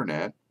the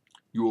internet,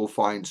 you will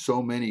find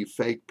so many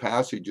fake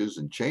passages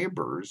and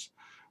chambers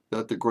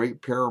that the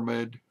Great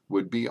Pyramid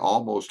would be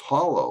almost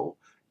hollow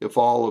if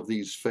all of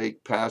these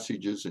fake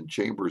passages and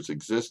chambers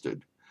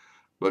existed.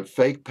 But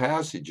fake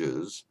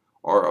passages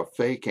are a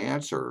fake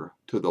answer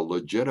to the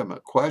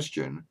legitimate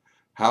question,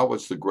 how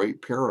was the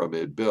Great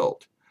Pyramid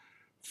built?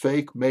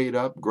 Fake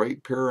made-up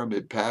Great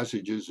Pyramid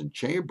passages and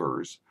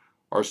chambers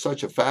are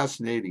such a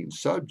fascinating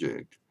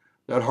subject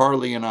that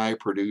Harley and I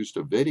produced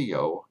a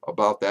video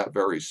about that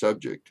very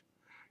subject.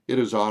 It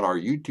is on our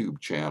YouTube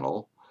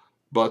channel,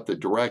 but the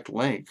direct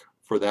link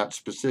for that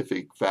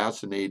specific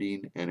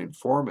fascinating and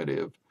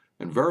informative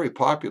and very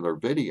popular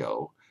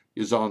video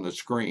is on the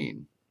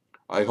screen.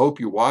 I hope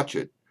you watch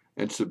it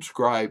and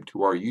subscribe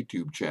to our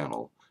YouTube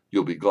channel.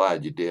 You'll be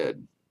glad you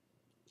did.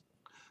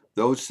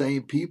 Those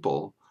same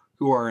people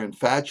who are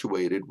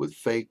infatuated with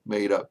fake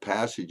made-up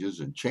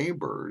passages and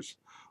chambers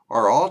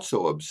are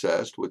also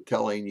obsessed with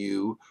telling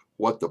you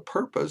what the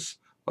purpose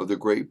of the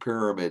Great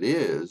Pyramid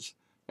is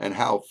and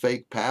how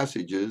fake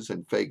passages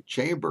and fake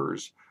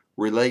chambers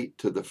relate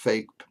to the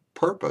fake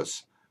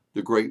purpose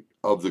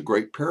of the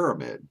Great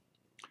Pyramid.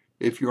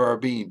 If you are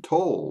being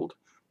told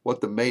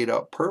what the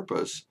made-up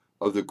purpose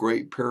of the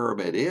Great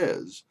Pyramid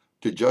is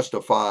to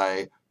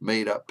justify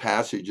made-up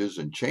passages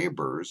and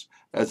chambers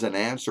as an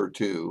answer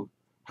to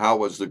how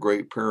was the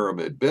Great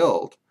Pyramid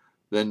built,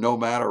 then no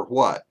matter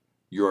what,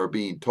 you are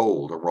being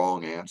told a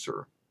wrong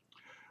answer.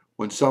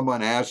 When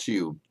someone asks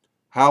you,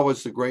 how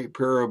was the Great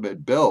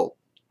Pyramid built,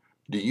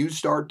 do you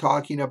start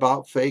talking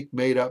about fake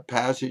made-up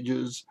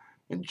passages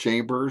and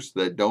chambers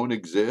that don't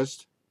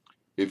exist?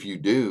 If you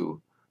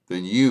do,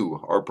 then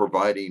you are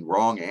providing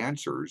wrong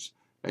answers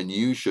and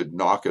you should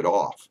knock it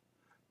off.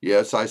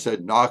 Yes, I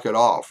said knock it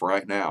off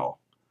right now.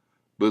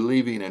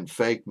 Believing in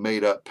fake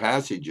made-up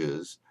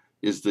passages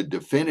is the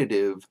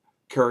definitive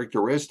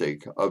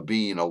characteristic of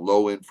being a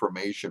low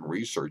information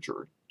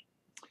researcher.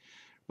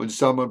 When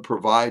someone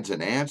provides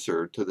an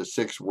answer to the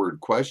six-word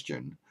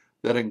question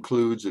that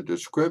includes a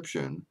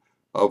description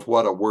of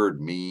what a word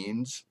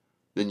means,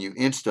 then you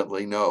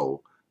instantly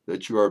know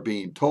that you are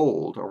being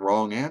told a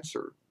wrong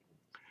answer.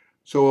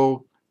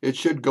 So it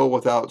should go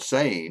without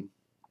saying,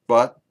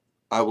 but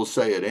I will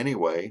say it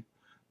anyway,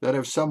 that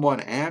if someone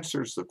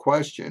answers the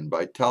question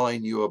by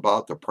telling you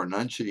about the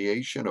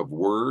pronunciation of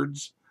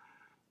words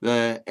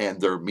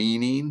and their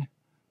meaning,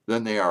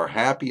 then they are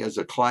happy as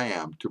a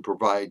clam to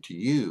provide to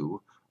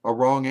you a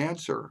wrong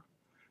answer.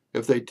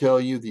 If they tell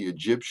you the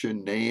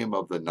Egyptian name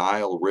of the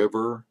Nile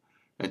River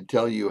and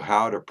tell you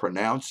how to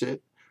pronounce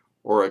it,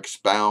 or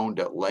expound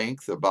at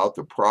length about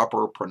the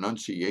proper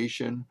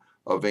pronunciation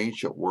of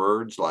ancient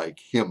words like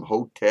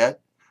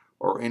Imhotep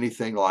or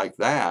anything like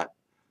that,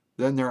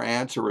 then their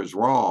answer is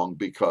wrong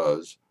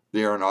because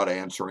they are not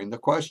answering the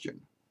question,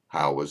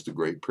 how was the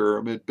Great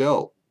Pyramid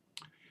built?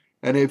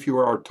 And if you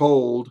are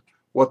told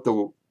what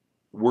the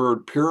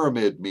word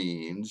pyramid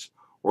means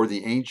or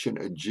the ancient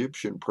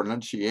Egyptian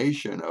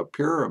pronunciation of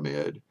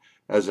pyramid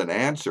as an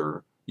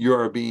answer, you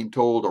are being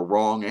told a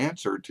wrong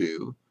answer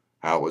to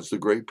how was the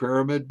Great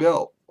Pyramid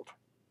built?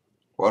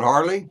 What,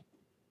 Harley?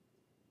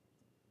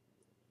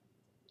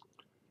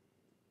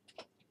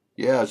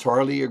 Yes,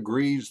 Harley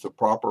agrees the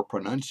proper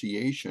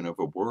pronunciation of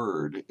a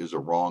word is a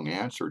wrong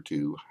answer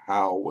to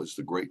how was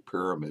the Great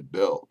Pyramid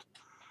built.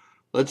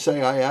 Let's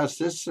say I ask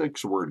this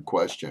six-word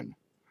question,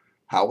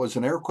 how was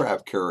an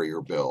aircraft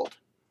carrier built?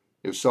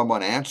 If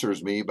someone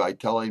answers me by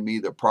telling me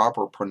the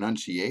proper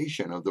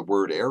pronunciation of the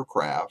word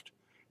aircraft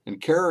and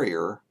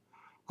carrier,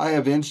 I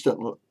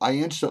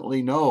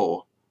instantly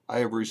know I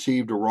have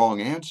received a wrong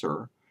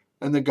answer,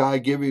 and the guy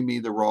giving me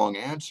the wrong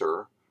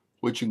answer,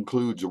 which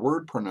includes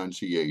word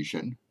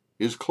pronunciation,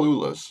 is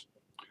clueless.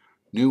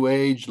 New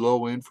Age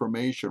low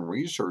information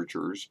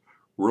researchers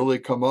really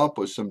come up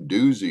with some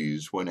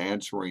doozies when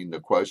answering the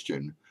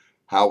question,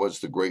 how was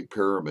the Great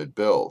Pyramid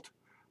built?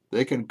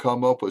 They can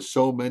come up with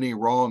so many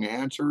wrong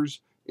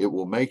answers, it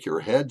will make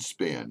your head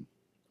spin.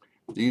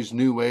 These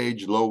New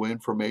Age low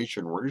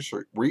information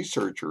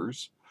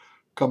researchers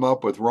come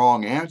up with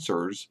wrong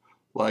answers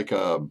like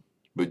a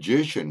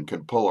magician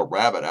can pull a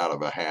rabbit out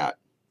of a hat.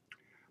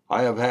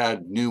 I have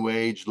had New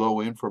Age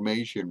low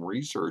information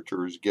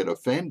researchers get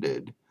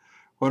offended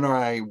When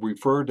I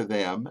refer to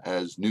them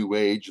as New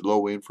Age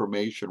low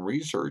information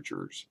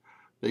researchers,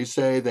 they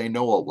say they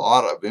know a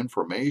lot of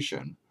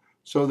information,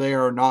 so they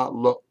are not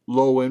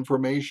low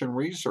information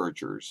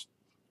researchers.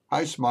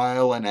 I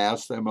smile and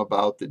ask them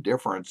about the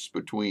difference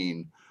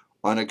between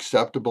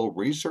unacceptable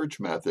research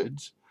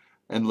methods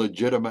and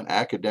legitimate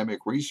academic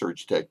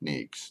research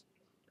techniques,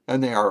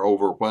 and they are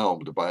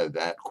overwhelmed by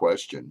that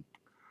question.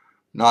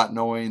 Not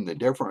knowing the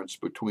difference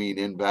between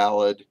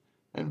invalid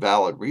and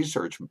valid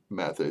research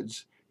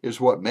methods is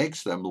what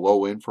makes them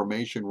low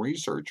information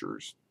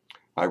researchers.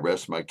 I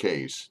rest my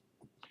case.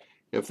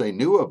 If they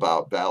knew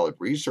about valid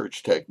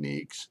research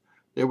techniques,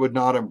 they would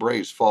not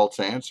embrace false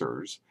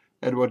answers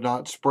and would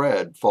not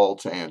spread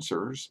false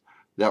answers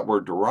that were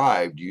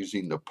derived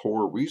using the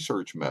poor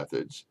research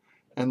methods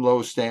and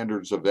low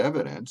standards of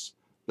evidence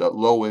that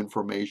low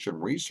information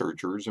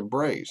researchers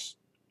embrace.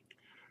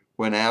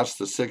 When asked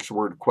the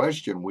six-word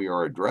question we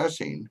are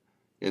addressing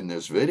in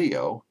this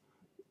video,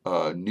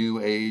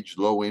 New Age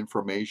low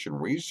information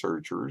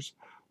researchers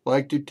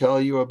like to tell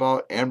you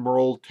about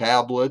emerald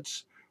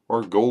tablets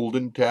or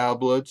golden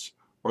tablets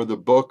or the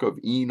book of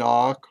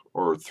Enoch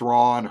or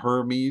Thrawn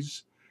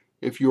Hermes.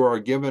 If you are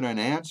given an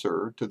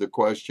answer to the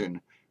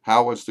question,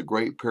 how was the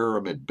Great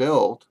Pyramid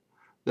built,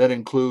 that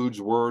includes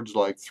words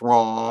like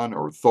Thrawn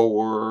or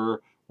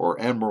Thor or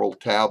emerald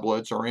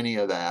tablets or any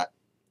of that,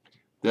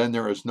 then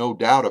there is no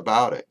doubt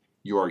about it.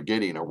 You are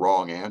getting a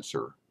wrong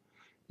answer.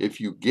 If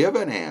you give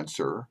an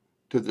answer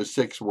to the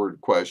six-word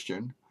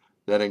question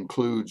that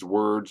includes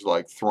words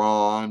like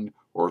Thrawn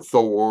or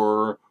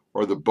Thor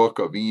or the Book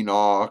of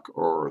Enoch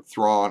or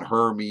Thrawn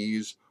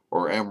Hermes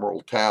or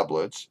Emerald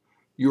Tablets,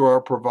 you are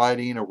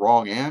providing a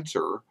wrong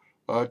answer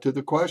to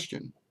the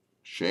question.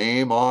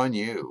 Shame on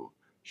you.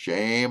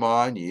 Shame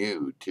on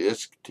you.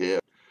 Tisk tisk.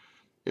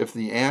 If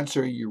the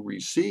answer you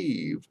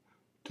receive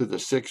to the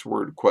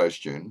six-word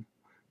question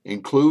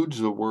includes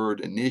the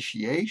word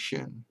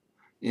initiation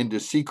into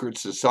secret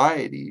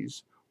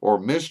societies or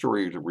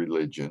mystery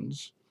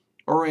religions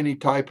or any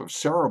type of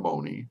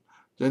ceremony,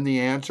 then the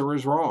answer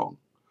is wrong.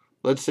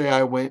 Let's say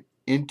I went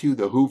into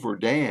the Hoover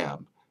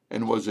Dam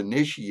and was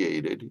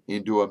initiated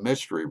into a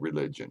mystery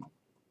religion.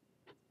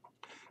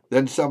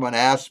 Then someone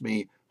asked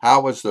me,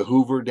 how was the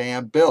Hoover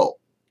Dam built?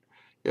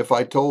 If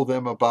I told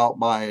them about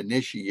my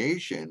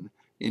initiation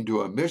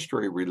into a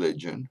mystery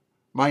religion,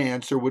 my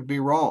answer would be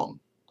wrong.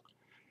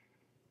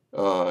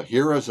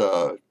 Here is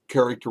a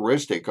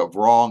characteristic of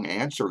wrong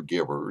answer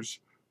givers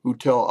who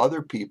tell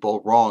other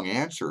people wrong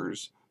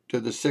answers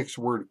to the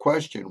six-word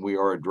question we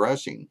are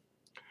addressing.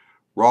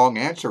 Wrong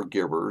answer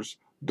givers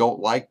don't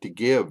like to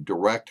give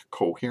direct,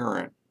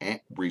 coherent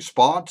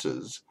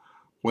responses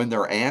when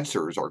their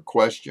answers are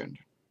questioned.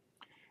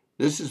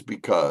 This is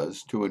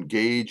because to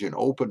engage in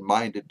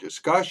open-minded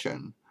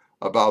discussion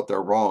about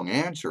their wrong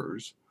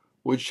answers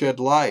would shed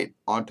light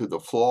onto the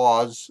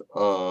flaws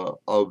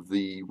of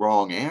the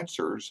wrong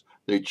answers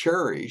they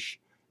cherish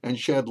and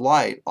shed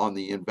light on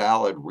the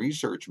invalid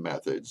research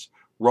methods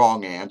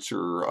wrong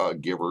answer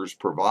givers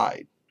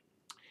provide.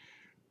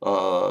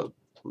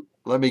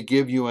 Let me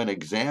give you an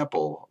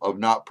example of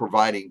not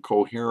providing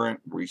coherent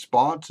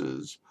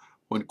responses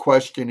when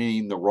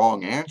questioning the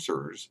wrong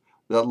answers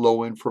that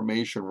low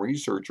information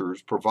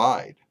researchers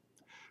provide.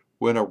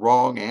 When a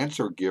wrong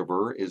answer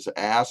giver is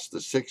asked the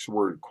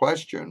six-word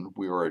question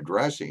we are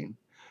addressing,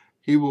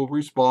 he will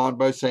respond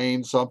by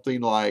saying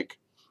something like,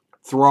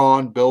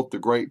 Thrawn built the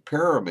Great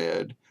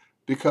Pyramid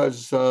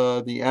because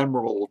the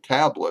emerald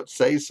tablets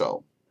say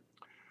so.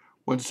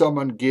 When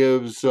someone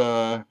gives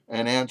an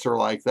answer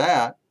like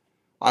that,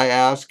 I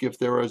ask if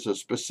there is a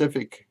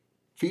specific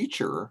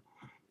feature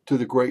to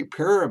the Great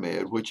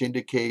Pyramid which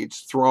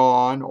indicates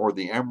Thrawn or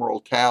the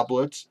emerald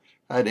tablets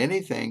had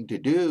anything to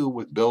do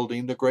with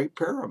building the Great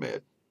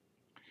Pyramid.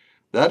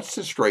 That's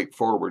a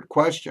straightforward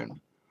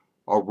question.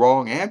 A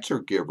wrong answer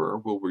giver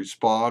will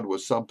respond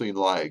with something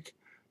like,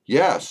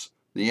 yes,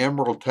 the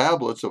emerald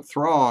tablets of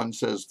Thrawn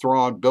says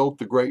Thrawn built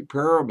the Great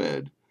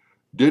Pyramid.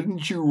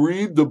 Didn't you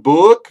read the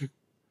book?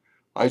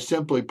 I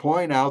simply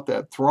point out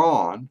that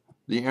Thrawn,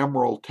 the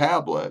emerald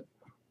tablet,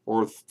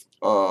 or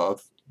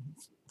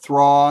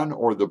Thrawn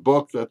or the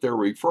book that they're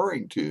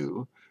referring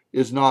to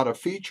is not a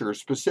feature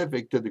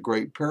specific to the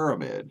Great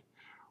Pyramid.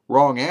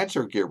 Wrong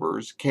answer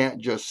givers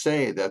can't just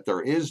say that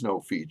there is no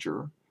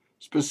feature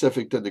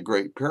specific to the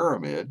Great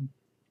Pyramid,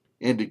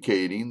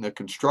 indicating the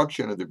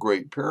construction of the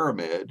Great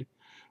Pyramid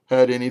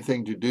had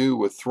anything to do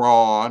with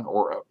Thrawn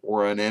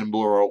or an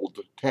emerald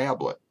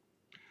tablet.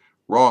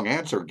 Wrong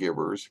answer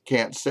givers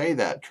can't say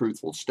that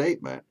truthful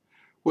statement,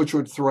 which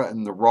would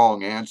threaten the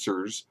wrong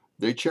answers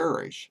they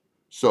cherish.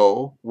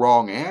 So,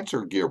 wrong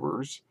answer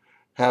givers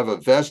have a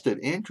vested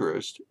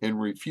interest in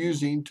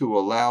refusing to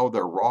allow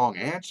their wrong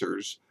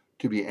answers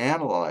to be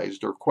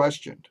analyzed or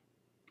questioned.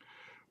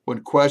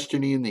 When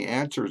questioning the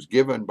answers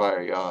given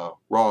by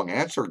wrong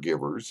answer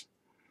givers,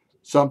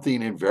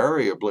 something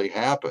invariably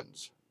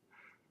happens.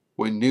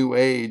 When New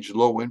Age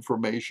low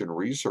information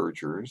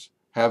researchers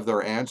have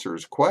their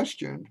answers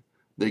questioned,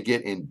 they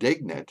get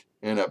indignant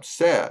and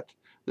upset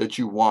that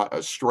you want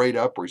a straight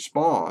up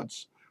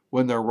response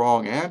when their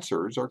wrong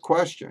answers are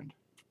questioned.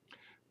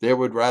 They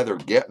would rather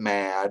get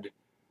mad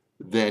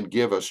than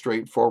give a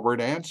straightforward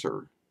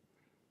answer.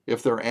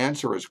 If their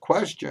answer is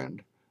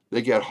questioned,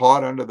 they get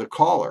hot under the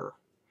collar.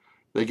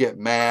 They get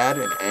mad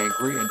and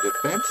angry and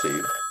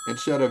defensive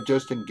instead of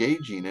just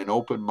engaging in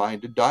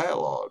open-minded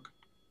dialogue.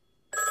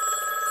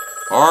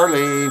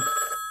 Harley,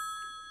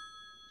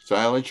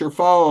 silence your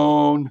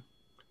phone.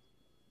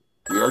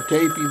 We are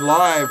taping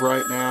live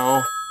right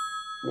now.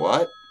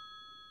 What?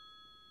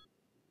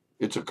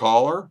 It's a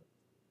caller?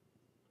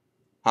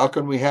 How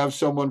can we have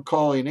someone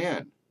calling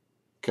in?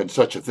 Can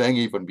such a thing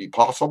even be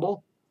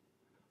possible?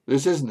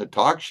 This isn't a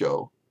talk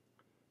show.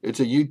 It's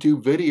a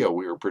YouTube video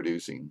we are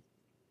producing.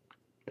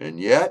 And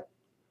yet,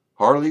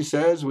 Harley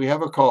says we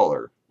have a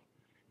caller.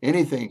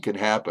 Anything can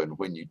happen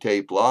when you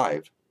tape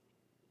live.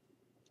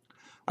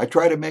 I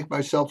try to make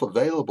myself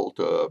available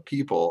to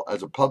people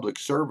as a public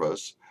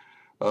service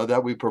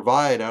that we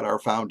provide at our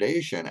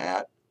foundation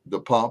at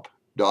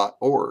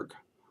thepump.org.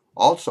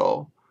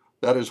 Also,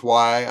 that is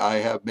why I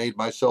have made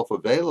myself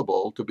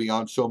available to be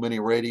on so many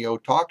radio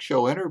talk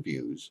show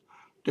interviews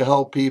to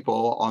help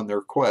people on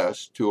their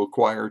quest to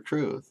acquire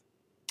truth.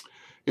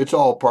 It's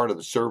all part of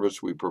the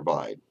service we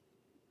provide.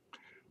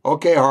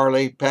 Okay,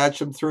 Harley, patch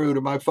them through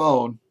to my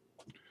phone,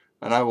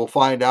 and I will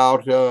find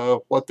out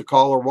what the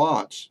caller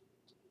wants.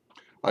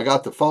 I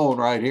got the phone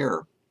right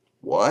here.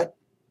 What?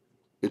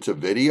 It's a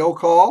video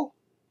call?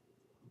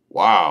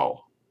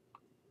 Wow.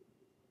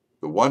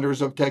 The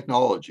wonders of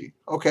technology.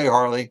 Okay,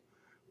 Harley,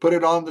 put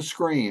it on the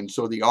screen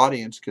so the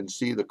audience can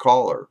see the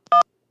caller.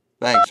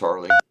 Thanks,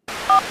 Harley.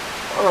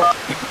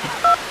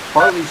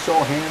 Harley's so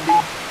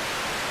handy.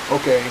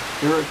 Okay,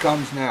 here it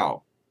comes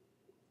now.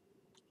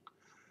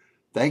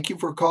 Thank you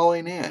for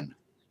calling in.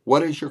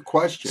 What is your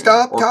question?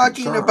 Stop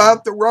talking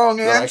about the wrong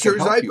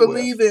answers I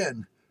believe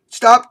in.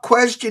 Stop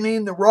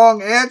questioning the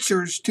wrong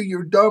answers to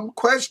your dumb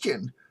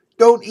question.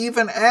 Don't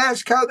even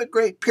ask how the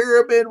Great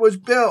Pyramid was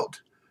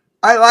built.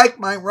 I like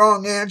my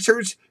wrong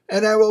answers,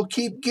 and I will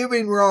keep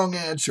giving wrong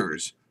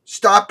answers.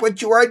 Stop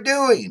what you are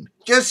doing.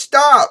 Just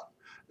stop.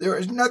 There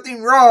is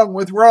nothing wrong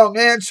with wrong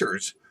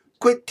answers.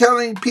 Quit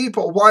telling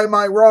people why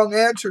my wrong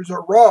answers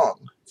are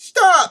wrong.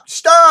 Stop,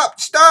 stop,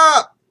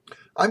 stop.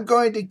 I'm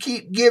going to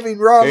keep giving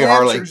wrong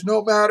answers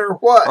no matter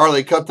what.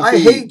 Harley, cut the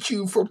feed. I hate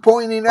you for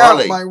pointing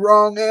out my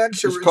wrong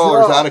answer is wrong. This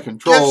caller's out of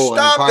control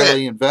and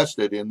entirely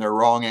invested in their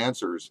wrong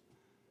answers.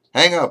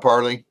 Hang up,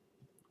 Harley.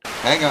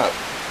 Hang up.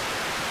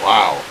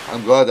 Wow,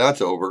 I'm glad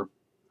that's over.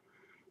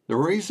 The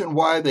reason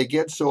why they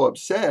get so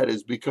upset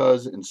is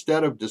because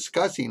instead of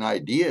discussing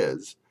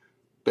ideas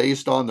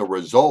based on the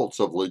results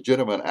of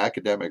legitimate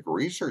academic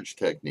research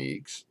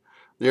techniques,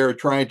 they are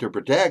trying to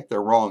protect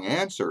their wrong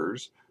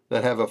answers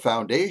that have a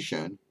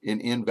foundation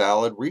in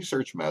invalid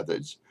research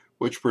methods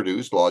which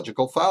produce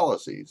logical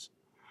fallacies.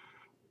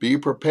 Be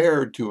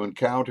prepared to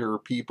encounter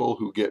people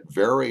who get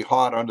very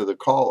hot under the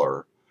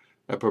collar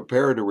and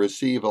prepare to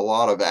receive a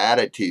lot of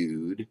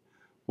attitude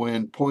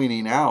when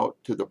pointing out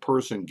to the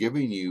person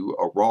giving you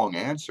a wrong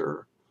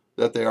answer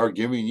that they are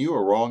giving you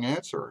a wrong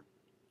answer.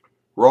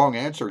 Wrong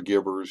answer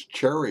givers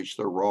cherish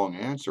their wrong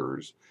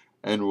answers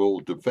and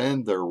will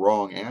defend their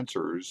wrong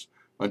answers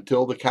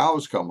until the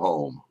cows come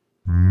home.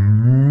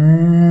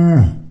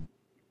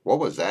 What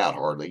was that,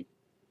 Harley?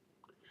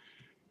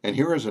 And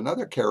here is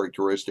another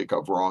characteristic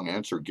of wrong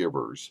answer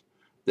givers.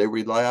 They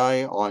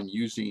rely on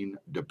using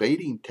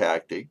debating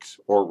tactics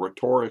or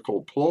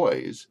rhetorical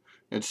ploys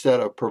instead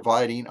of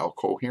providing a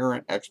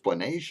coherent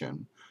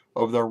explanation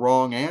of their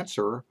wrong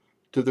answer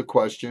to the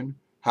question,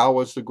 how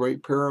was the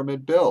Great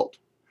Pyramid built?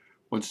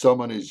 When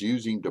someone is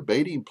using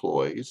debating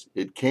ploys,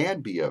 it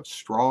can be a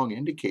strong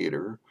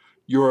indicator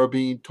you are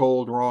being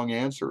told wrong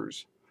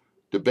answers.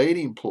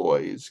 Debating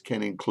ploys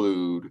can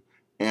include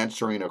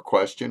answering a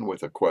question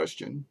with a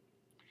question,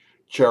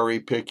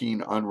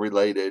 cherry-picking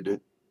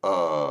unrelated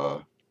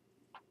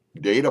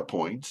data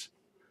points,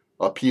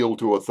 appeal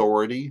to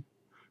authority,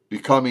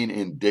 becoming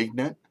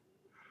indignant,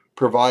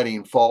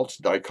 providing false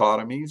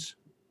dichotomies,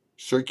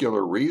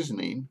 circular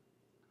reasoning,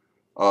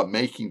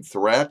 making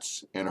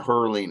threats and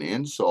hurling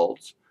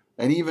insults,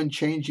 and even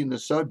changing the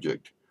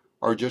subject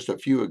are just a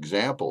few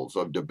examples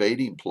of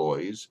debating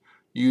ploys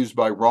used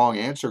by wrong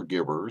answer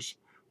givers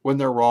when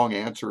their wrong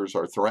answers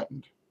are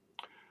threatened.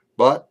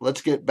 But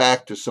let's get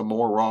back to some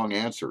more wrong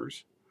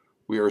answers.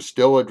 We are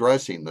still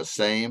addressing the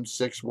same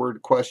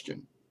 6-word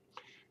question.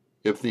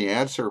 If the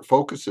answer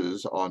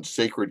focuses on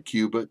sacred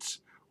cubits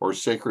or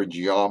sacred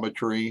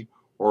geometry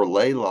or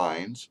ley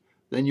lines,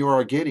 then you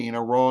are getting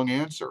a wrong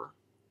answer.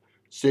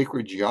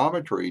 Sacred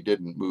geometry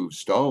didn't move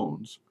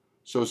stones,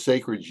 so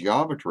sacred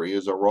geometry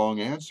is a wrong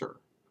answer.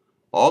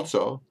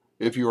 Also,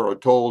 if you are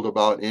told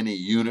about any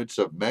units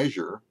of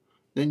measure,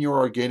 then you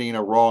are getting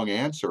a wrong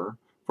answer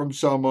from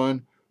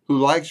someone who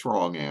likes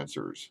wrong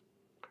answers.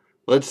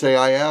 Let's say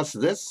I ask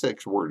this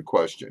 6-word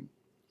question.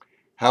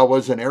 How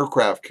was an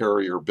aircraft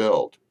carrier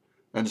built?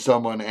 And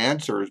someone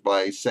answers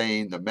by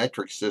saying the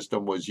metric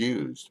system was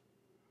used.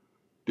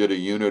 Did a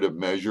unit of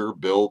measure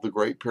build the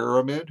Great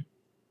Pyramid?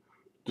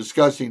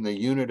 Discussing the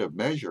unit of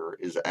measure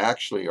is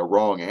actually a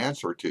wrong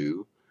answer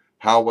to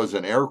how was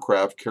an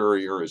aircraft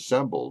carrier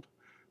assembled,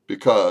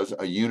 because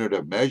a unit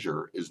of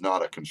measure is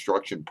not a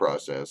construction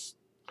process.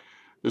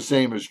 The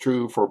same is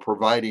true for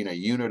providing a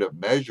unit of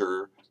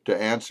measure to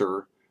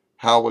answer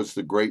how was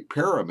the Great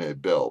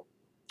Pyramid built.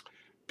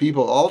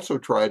 People also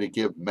try to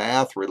give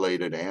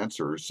math-related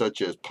answers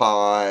such as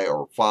pi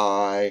or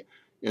phi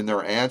in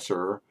their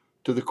answer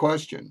to the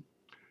question.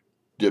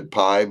 Did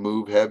pi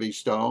move heavy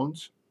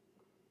stones?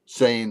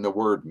 Saying the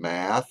word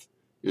math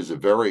is a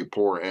very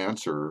poor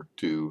answer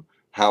to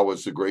how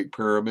was the Great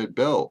Pyramid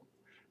built.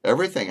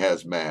 Everything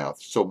has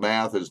math, so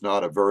math is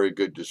not a very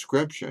good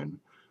description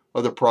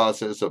of the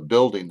process of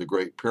building the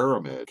Great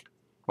Pyramid.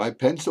 My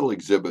pencil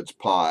exhibits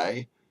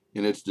pi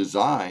in its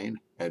design,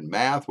 and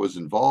math was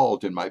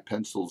involved in my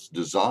pencil's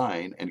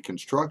design and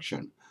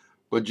construction.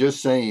 But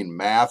just saying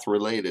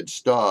math-related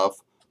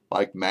stuff,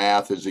 like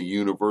math is a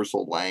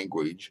universal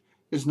language,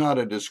 is not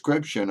a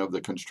description of the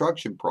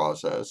construction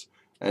process,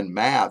 and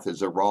math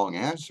is a wrong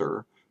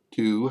answer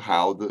to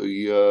how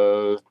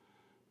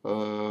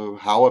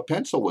how a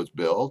pencil was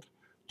built,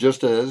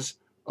 just as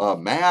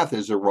math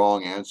is a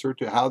wrong answer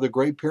to how the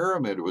Great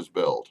Pyramid was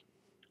built.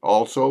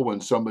 Also,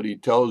 when somebody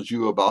tells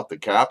you about the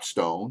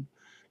capstone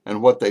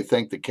and what they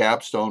think the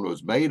capstone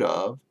was made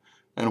of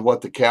and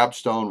what the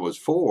capstone was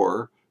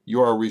for,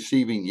 you are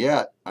receiving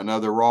yet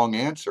another wrong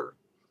answer.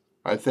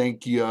 I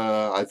think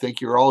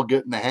you're all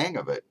getting the hang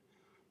of it.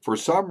 For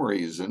some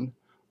reason,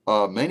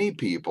 many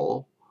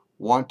people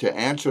want to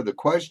answer the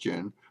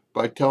question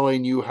by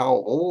telling you how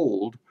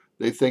old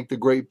they think the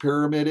Great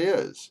Pyramid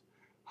is.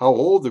 How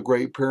old the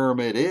Great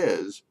Pyramid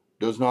is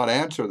does not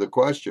answer the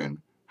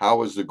question, how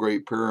was the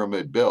Great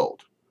Pyramid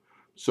built?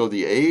 So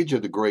the age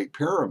of the Great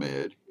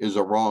Pyramid is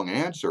a wrong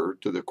answer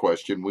to the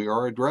question we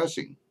are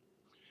addressing.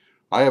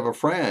 I have a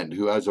friend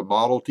who has a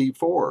Model T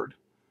Ford.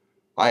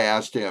 I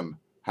asked him,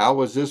 how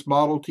was this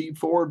Model T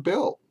Ford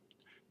built?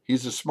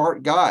 He's a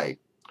smart guy.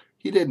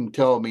 He didn't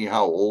tell me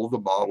how old the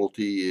Model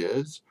T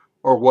is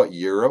or what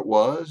year it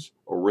was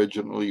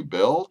originally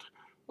built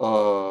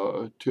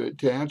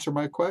to answer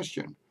my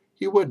question.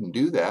 He wouldn't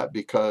do that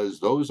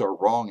because those are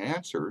wrong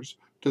answers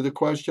to the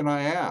question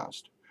I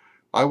asked.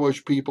 I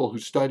wish people who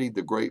studied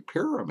the Great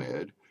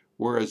Pyramid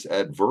were as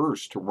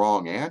adverse to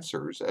wrong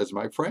answers as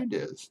my friend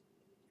is.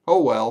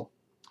 Oh well,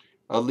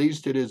 at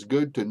least it is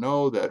good to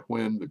know that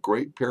when the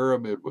Great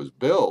Pyramid was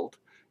built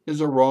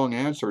is a wrong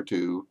answer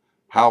to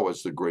how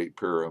was the Great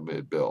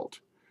Pyramid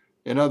built.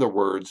 In other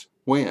words,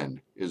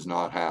 when is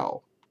not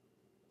how.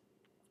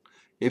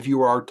 If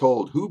you are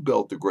told who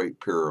built the Great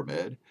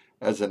Pyramid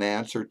as an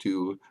answer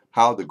to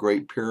how the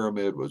Great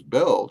Pyramid was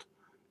built,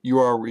 you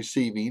are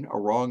receiving a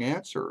wrong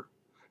answer.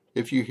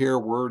 If you hear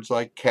words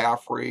like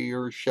Caffrey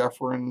or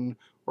Chephren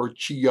or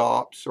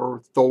Cheops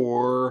or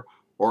Thor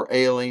or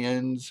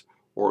aliens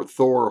or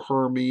Thor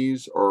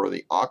Hermes or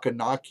the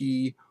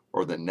Anunnaki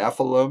or the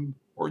Nephilim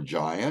or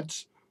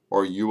giants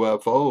or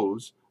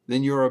UFOs,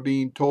 then you are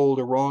being told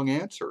a wrong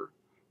answer.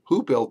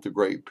 Who built the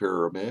Great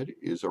Pyramid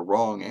is a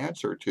wrong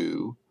answer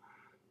to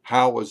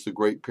how was the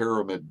Great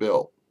Pyramid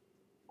built?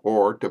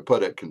 Or to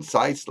put it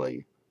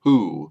concisely,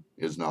 who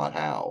is not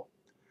how.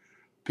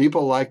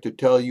 People like to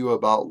tell you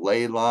about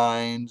ley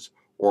lines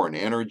or an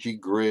energy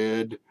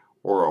grid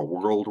or a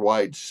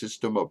worldwide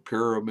system of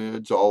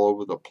pyramids all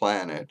over the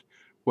planet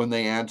when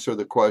they answer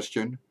the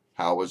question,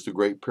 how was the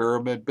Great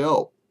Pyramid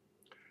built?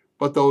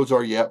 But those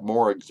are yet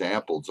more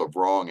examples of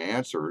wrong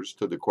answers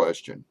to the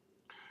question.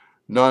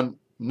 None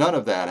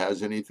of that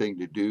has anything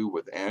to do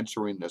with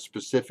answering the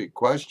specific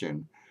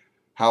question,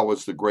 how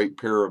was the Great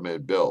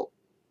Pyramid built?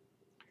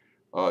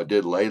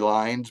 Did ley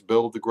lines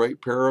build the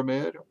Great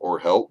Pyramid or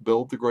help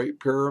build the Great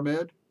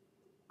Pyramid?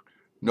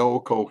 No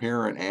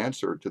coherent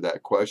answer to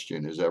that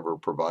question is ever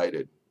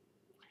provided.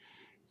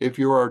 If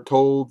you are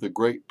told the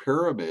Great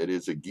Pyramid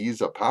is a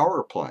Giza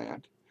power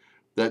plant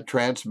that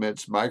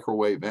transmits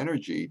microwave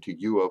energy to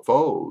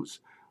UFOs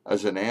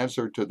as an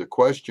answer to the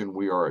question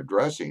we are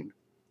addressing,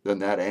 then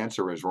that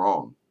answer is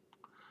wrong.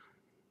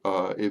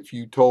 If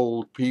you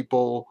told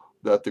people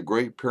that the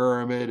Great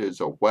Pyramid is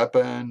a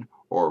weapon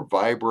or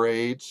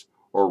vibrates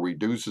or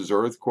reduces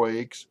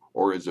earthquakes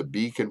or is a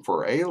beacon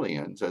for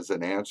aliens as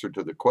an answer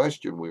to the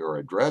question we are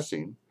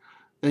addressing,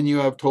 then you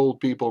have told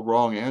people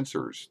wrong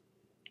answers.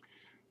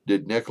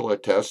 Did Nikola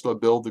Tesla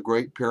build the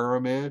Great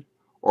Pyramid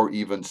or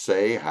even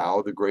say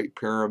how the Great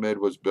Pyramid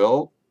was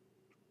built?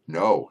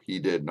 No, he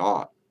did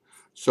not.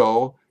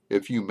 So,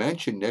 if you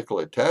mention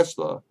Nikola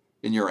Tesla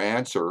in your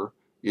answer,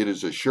 it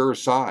is a sure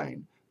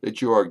sign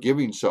that you are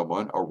giving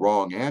someone a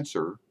wrong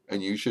answer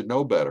and you should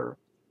know better.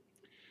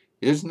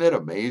 Isn't it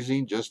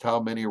amazing just how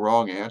many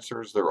wrong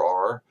answers there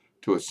are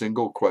to a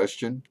single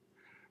question?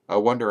 I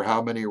wonder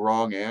how many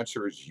wrong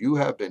answers you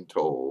have been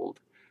told,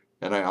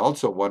 and I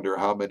also wonder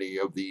how many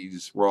of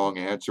these wrong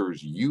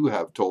answers you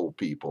have told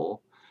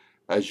people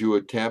as you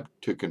attempt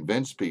to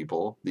convince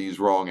people these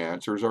wrong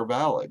answers are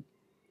valid.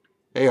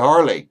 Hey,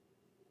 Harley,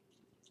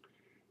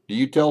 do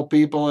you tell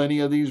people any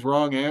of these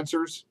wrong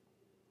answers?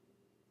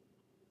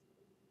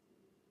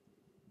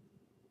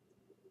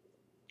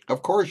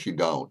 Of course you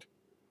don't.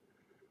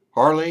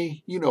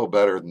 Harley, you know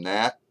better than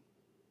that.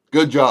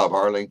 Good job,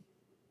 Harley.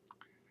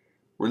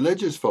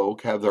 Religious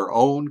folk have their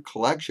own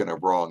collection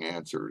of wrong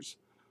answers.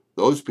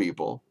 Those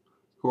people,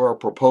 who are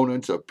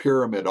proponents of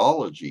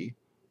pyramidology,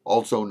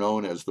 also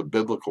known as the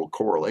biblical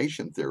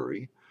correlation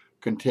theory,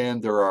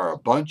 contend there are a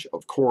bunch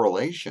of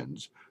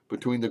correlations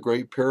between the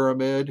Great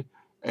Pyramid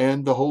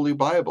and the Holy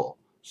Bible.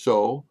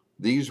 So,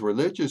 these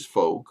religious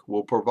folk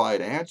will provide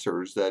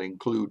answers that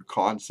include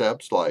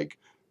concepts like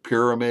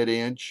pyramid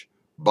inch,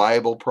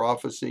 Bible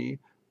prophecy,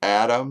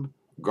 Adam,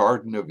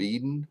 Garden of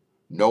Eden,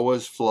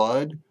 Noah's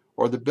flood,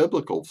 or the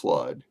biblical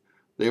flood.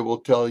 They will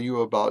tell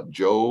you about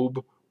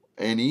Job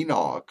and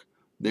Enoch.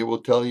 They will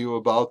tell you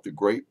about the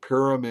Great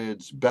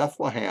Pyramid's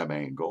Bethlehem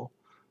angle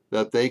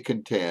that they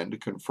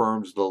contend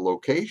confirms the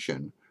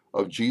location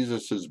of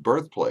Jesus'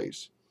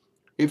 birthplace.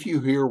 If you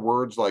hear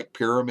words like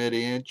pyramid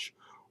inch,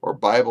 or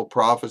Bible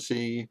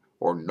prophecy,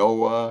 or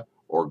Noah,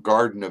 or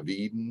Garden of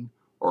Eden,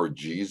 or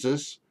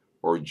Jesus,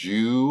 or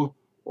Jew,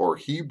 or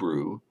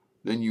Hebrew,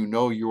 then you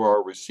know you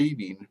are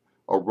receiving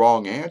a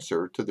wrong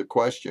answer to the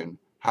question,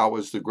 how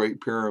was the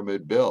Great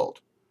Pyramid built?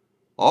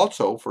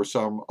 Also, for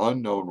some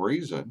unknown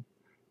reason,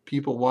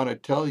 people want to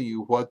tell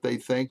you what they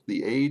think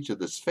the age of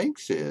the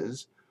Sphinx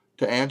is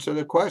to answer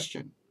the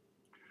question.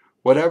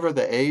 Whatever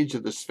the age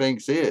of the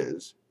Sphinx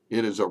is,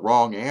 it is a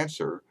wrong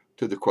answer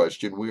to the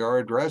question we are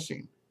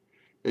addressing.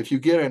 If you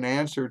get an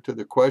answer to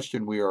the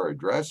question we are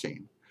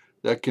addressing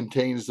that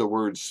contains the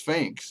word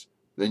Sphinx,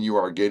 then you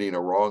are getting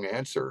a wrong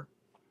answer.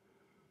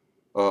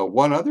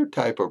 One other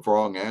type of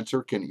wrong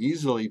answer can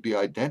easily be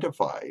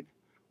identified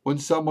when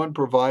someone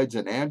provides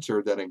an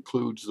answer that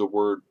includes the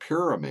word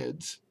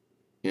pyramids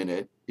in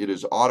it. It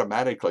is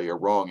automatically a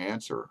wrong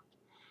answer.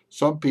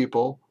 Some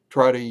people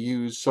try to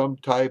use some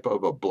type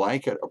of a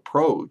blanket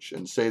approach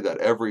and say that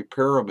every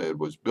pyramid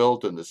was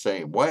built in the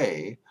same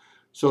way,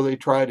 so they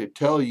try to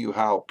tell you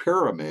how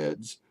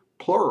pyramids,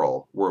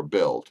 plural, were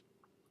built.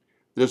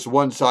 This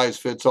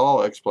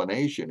one-size-fits-all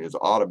explanation is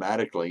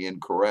automatically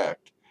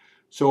incorrect.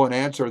 So an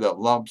answer that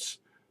lumps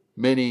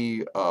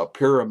many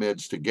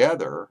pyramids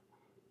together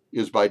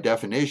is by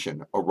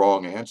definition a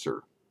wrong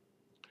answer.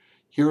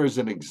 Here is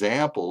an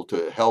example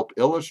to help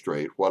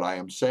illustrate what I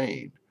am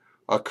saying.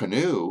 A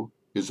canoe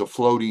is a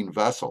floating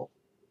vessel.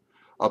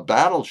 A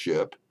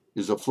battleship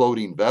is a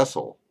floating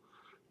vessel.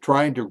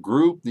 Trying to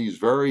group these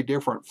very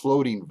different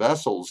floating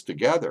vessels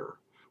together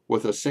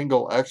with a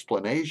single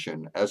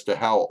explanation as to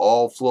how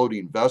all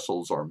floating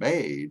vessels are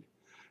made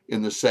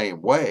in the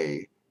same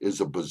way is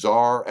a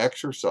bizarre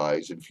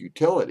exercise in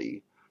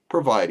futility,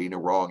 providing a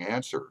wrong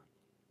answer.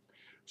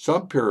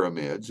 Some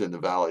pyramids in the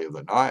valley of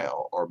the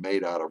Nile are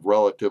made out of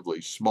relatively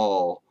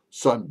small,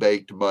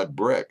 sun-baked mud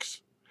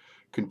bricks.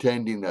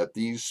 Contending that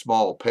these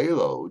small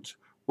payloads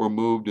were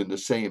moved in the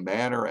same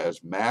manner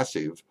as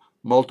massive,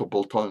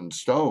 multiple-ton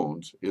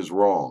stones is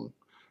wrong.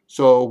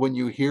 So when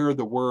you hear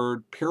the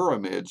word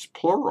pyramids,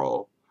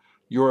 plural,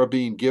 you are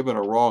being given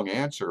a wrong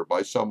answer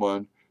by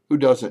someone who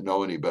doesn't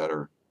know any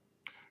better.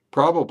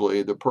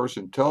 Probably the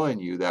person telling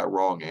you that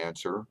wrong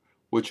answer,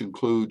 which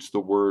includes the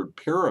word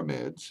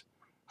pyramids,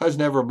 has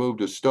never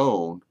moved a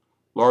stone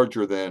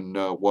larger than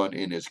one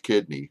in his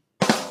kidney.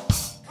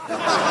 Thank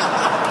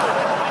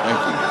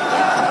you.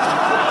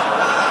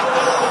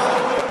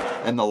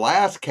 And the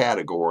last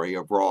category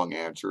of wrong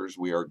answers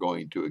we are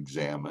going to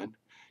examine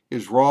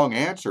is wrong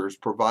answers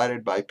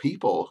provided by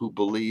people who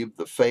believe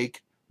the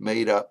fake,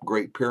 made-up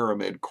Great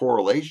Pyramid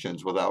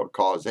correlations without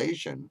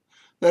causation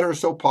that are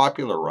so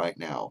popular right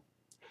now.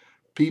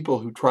 People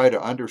who try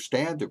to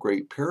understand the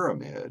Great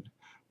Pyramid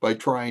by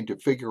trying to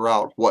figure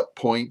out what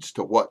points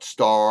to what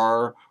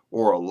star,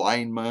 or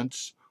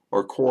alignments,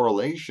 or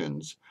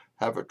correlations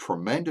have a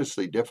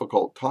tremendously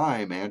difficult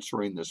time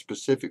answering the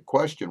specific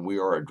question we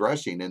are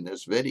addressing in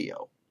this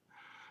video.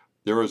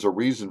 There is a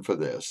reason for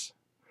this.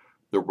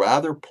 The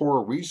rather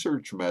poor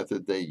research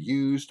method they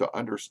use to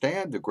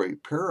understand the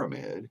Great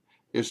Pyramid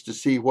is to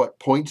see what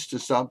points to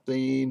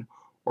something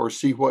or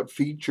see what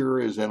feature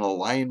is in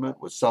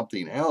alignment with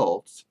something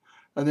else,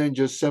 and then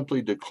just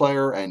simply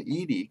declare an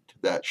edict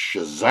that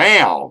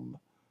Shazam!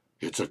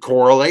 It's a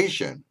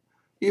correlation,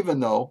 even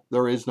though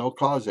there is no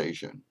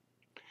causation.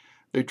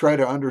 They try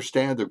to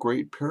understand the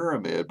Great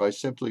Pyramid by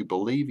simply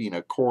believing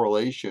a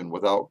correlation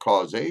without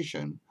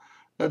causation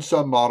that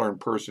some modern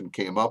person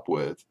came up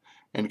with,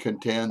 and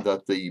contend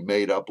that the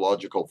made-up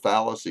logical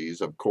fallacies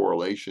of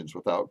correlations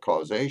without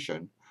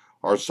causation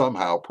are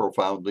somehow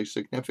profoundly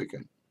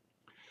significant.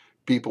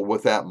 People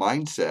with that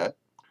mindset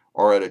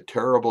are at a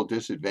terrible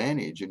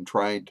disadvantage in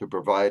trying to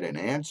provide an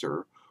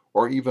answer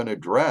or even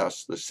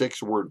address the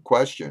 6-word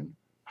question,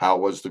 how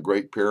was the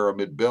Great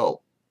Pyramid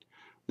built?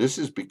 This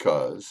is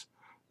because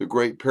the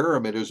Great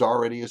Pyramid is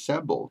already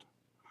assembled.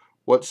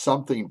 What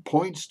something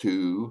points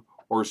to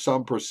or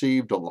some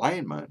perceived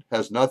alignment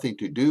has nothing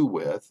to do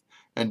with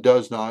and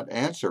does not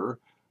answer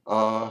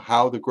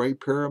how the Great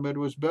Pyramid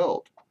was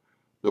built.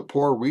 The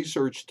poor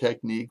research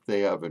technique they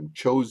have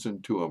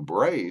chosen to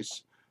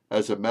embrace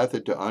as a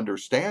method to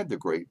understand the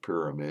Great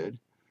Pyramid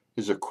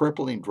is a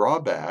crippling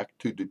drawback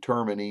to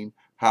determining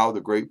how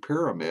the Great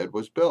Pyramid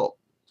was built.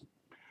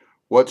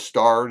 What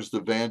stars the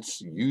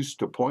vents used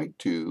to point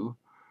to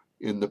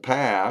in the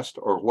past,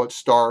 or what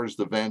stars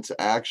the vents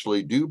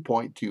actually do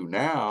point to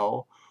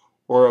now,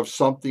 or of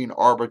some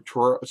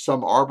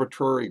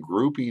arbitrary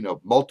grouping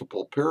of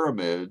multiple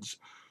pyramids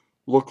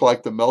look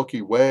like the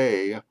Milky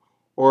Way,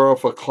 or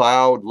if a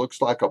cloud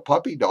looks like a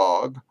puppy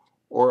dog,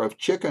 or if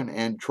chicken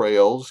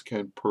entrails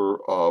can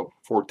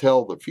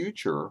foretell the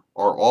future,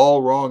 are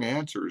all wrong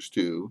answers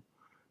to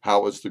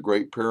how was the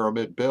Great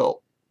Pyramid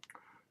built.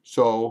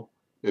 So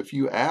if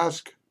you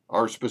ask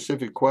our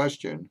specific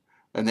question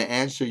and the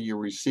answer you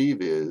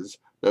receive is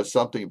that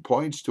something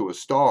points to a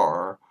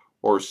star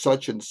or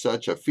such and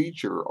such a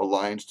feature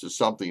aligns to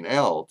something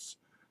else,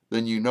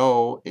 then you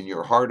know in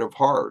your heart of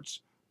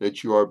hearts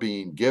that you are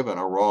being given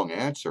a wrong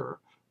answer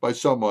by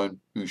someone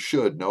who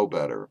should know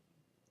better.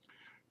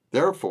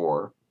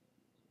 Therefore,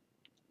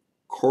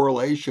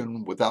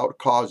 correlation without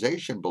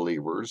causation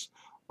believers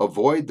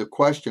avoid the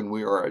question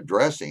we are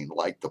addressing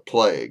like the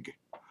plague.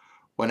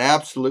 When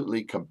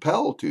absolutely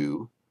compelled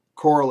to,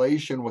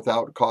 correlation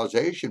without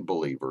causation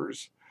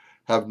believers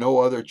have no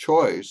other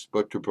choice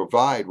but to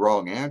provide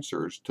wrong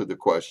answers to the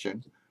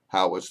question,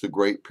 how was the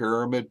Great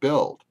Pyramid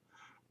built?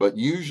 But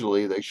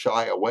usually they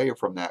shy away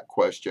from that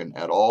question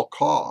at all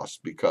costs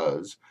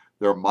because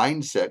their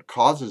mindset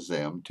causes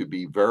them to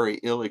be very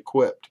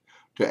ill-equipped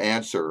to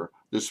answer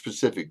the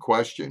specific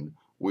question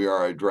we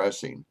are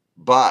addressing.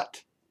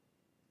 But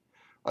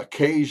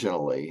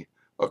occasionally,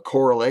 a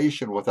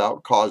correlation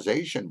without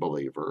causation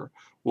believer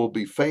will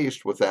be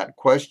faced with that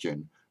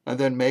question and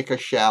then make a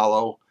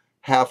shallow,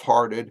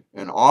 half-hearted,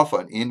 and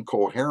often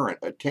incoherent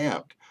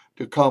attempt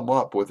to come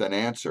up with an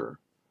answer.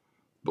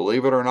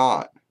 Believe it or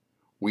not,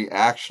 we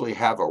actually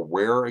have a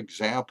rare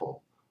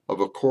example of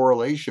a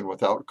correlation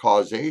without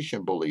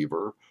causation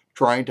believer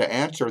trying to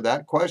answer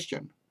that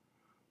question.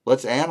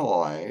 Let's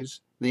analyze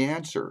the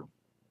answer.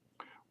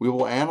 We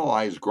will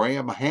analyze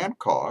Graham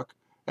Hancock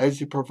as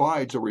he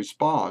provides a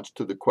response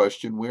to the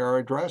question we are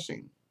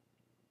addressing.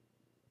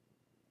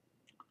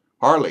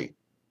 Harley,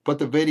 put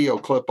the video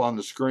clip on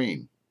the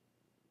screen.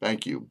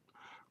 Thank you.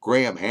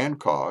 Graham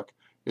Hancock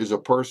is a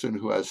person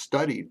who has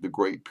studied the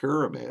Great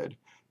Pyramid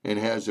and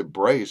has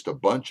embraced a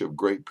bunch of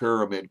Great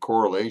Pyramid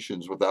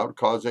correlations without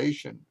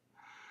causation.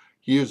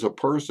 He is a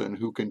person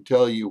who can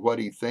tell you what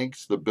he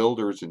thinks the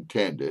builders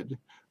intended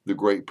the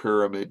Great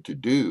Pyramid to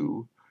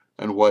do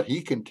and what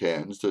he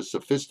contends the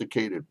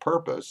sophisticated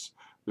purpose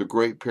the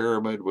Great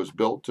Pyramid was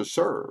built to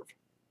serve.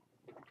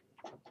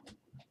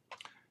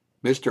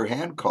 Mr.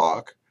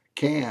 Hancock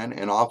can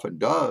and often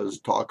does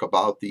talk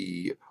about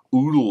the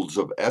oodles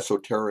of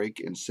esoteric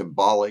and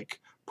symbolic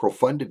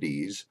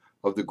profundities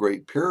of the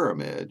Great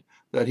Pyramid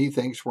that he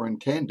thinks were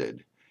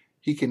intended.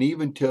 He can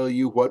even tell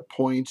you what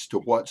points to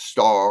what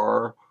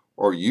star,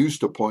 or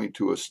used to point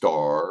to a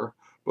star,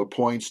 but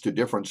points to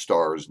different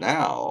stars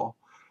now.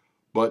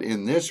 But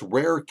in this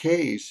rare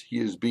case, he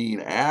is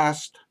being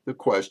asked the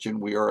question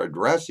we are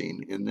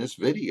addressing in this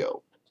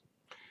video.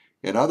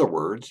 In other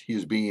words, he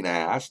is being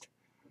asked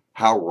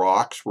how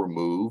rocks were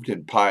moved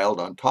and piled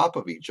on top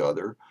of each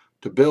other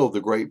to build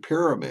the Great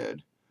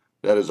Pyramid.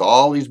 That is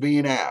all he's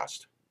being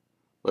asked.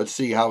 Let's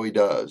see how he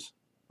does.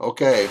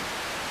 Okay,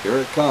 here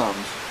it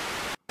comes.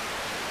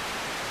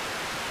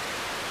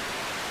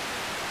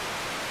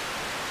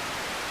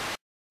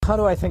 How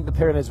do I think the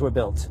pyramids were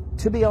built?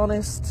 To be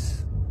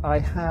honest, I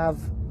have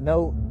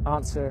no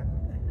answer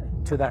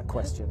to that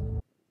question.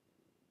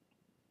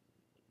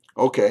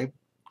 Okay,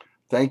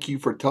 thank you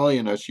for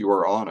telling us you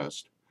are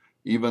honest.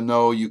 Even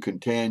though you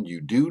contend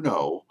you do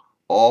know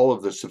all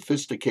of the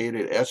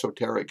sophisticated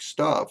esoteric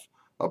stuff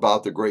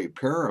about the Great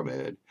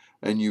Pyramid,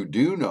 and you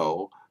do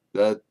know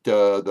that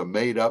the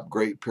made-up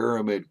Great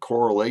Pyramid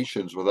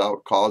correlations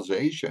without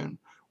causation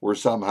were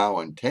somehow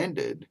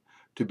intended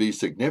to be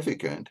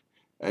significant,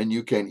 and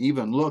you can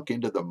even look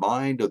into the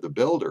mind of the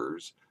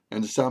builders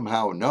and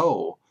somehow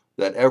know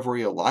that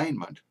every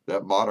alignment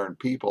that modern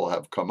people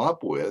have come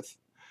up with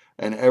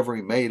and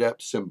every made-up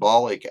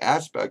symbolic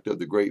aspect of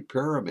the Great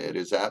Pyramid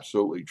is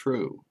absolutely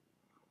true.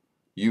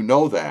 You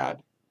know that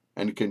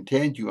and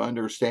contend you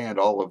understand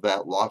all of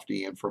that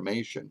lofty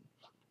information.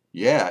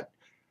 Yet,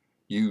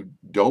 you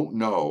don't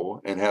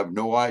know and have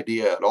no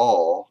idea at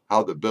all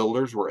how the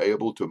builders were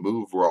able to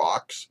move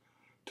rocks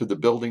to the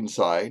building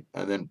site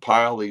and then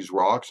pile these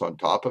rocks on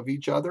top of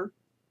each other?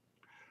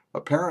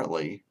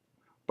 Apparently,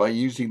 by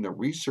using the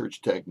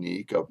research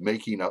technique of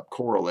making up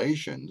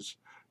correlations,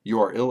 you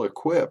are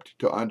ill-equipped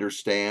to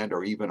understand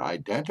or even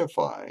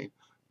identify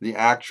the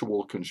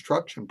actual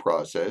construction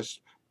process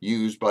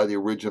used by the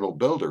original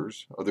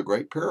builders of the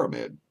Great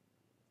Pyramid.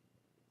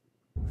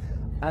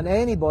 And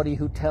anybody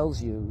who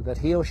tells you that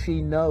he or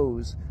she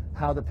knows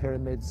how the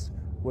pyramids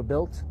were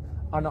built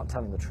are not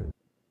telling the truth.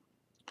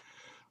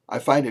 I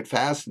find it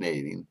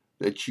fascinating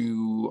that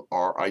you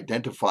are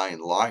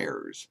identifying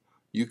liars.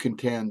 You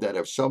contend that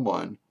if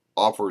someone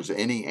offers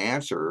any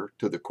answer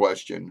to the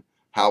question,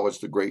 how was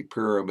the Great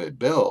Pyramid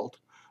built,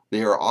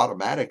 they are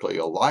automatically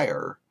a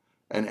liar,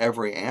 and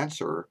every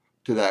answer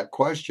to that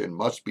question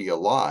must be a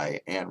lie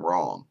and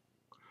wrong.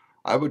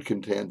 I would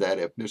contend that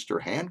if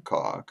Mr.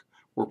 Hancock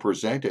were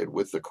presented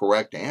with the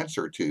correct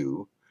answer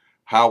to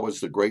how was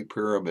the Great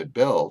Pyramid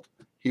built,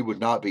 he would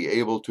not be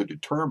able to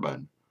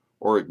determine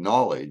or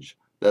acknowledge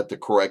that the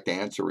correct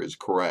answer is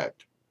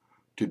correct.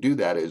 To do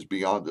that is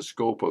beyond the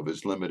scope of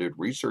his limited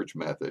research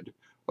method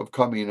of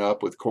coming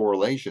up with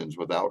correlations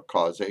without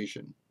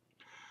causation.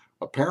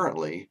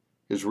 Apparently,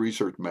 his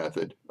research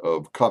method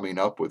of coming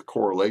up with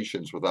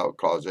correlations without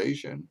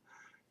causation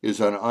is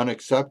an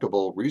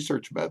unacceptable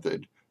research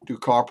method to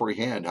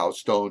comprehend how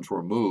stones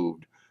were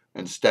moved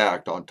and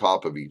stacked on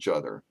top of each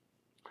other.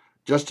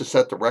 Just to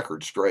set the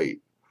record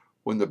straight,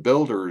 when the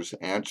builders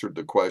answered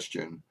the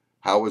question,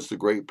 how was the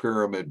Great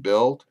Pyramid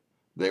built?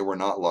 They were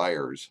not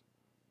liars.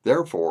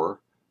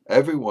 Therefore,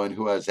 everyone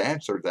who has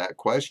answered that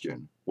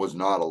question was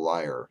not a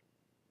liar.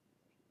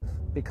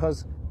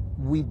 Because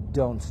we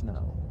don't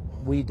know.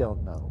 We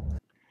don't know.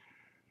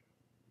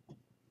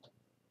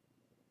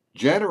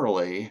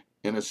 Generally,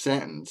 in a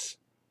sentence,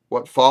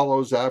 what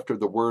follows after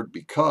the word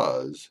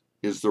because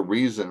is the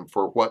reason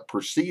for what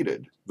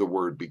preceded the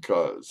word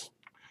because.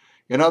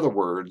 In other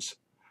words,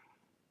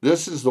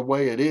 this is the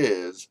way it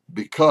is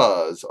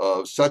because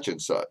of such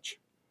and such.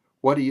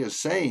 What he is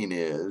saying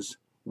is,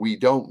 we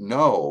don't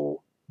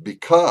know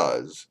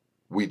because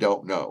we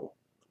don't know.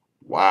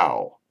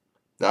 Wow,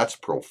 that's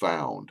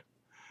profound.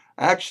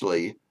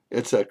 Actually,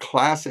 it's a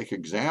classic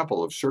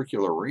example of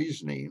circular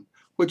reasoning,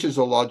 which is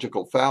a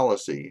logical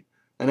fallacy,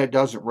 and it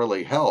doesn't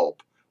really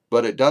help,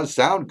 but it does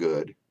sound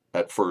good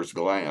at first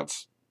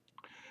glance.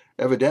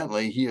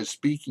 Evidently, he is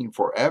speaking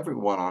for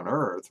everyone on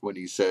earth when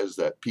he says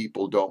that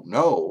people don't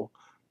know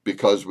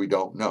because we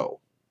don't know.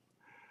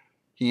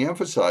 He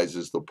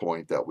emphasizes the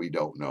point that we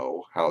don't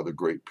know how the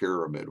Great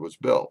Pyramid was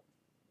built.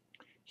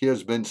 He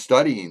has been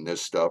studying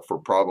this stuff for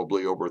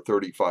probably over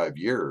 35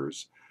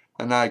 years,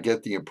 and I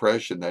get the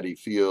impression that he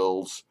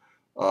feels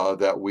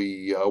that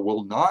we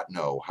will not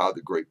know how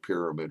the Great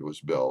Pyramid was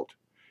built.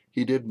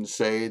 He didn't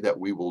say that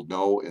we will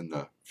know in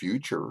the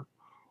future,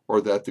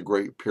 or that the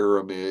Great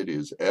Pyramid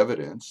is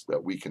evidence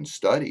that we can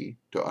study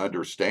to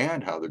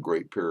understand how the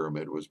Great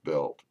Pyramid was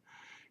built.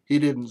 He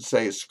didn't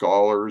say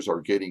scholars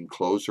are getting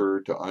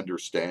closer to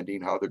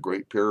understanding how the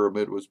Great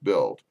Pyramid was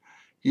built.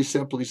 He's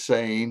simply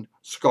saying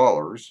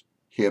scholars,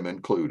 him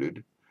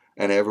included,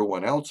 and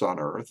everyone else on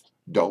earth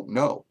don't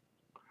know.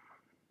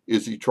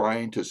 Is he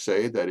trying to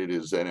say that it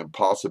is an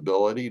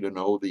impossibility to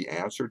know the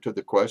answer to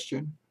the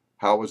question,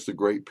 how was the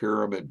Great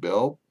Pyramid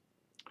built?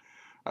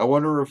 I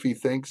wonder if he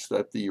thinks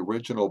that the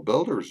original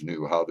builders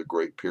knew how the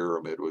Great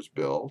Pyramid was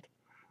built,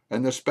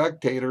 and the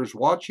spectators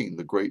watching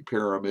the Great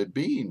Pyramid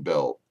being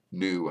built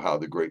knew how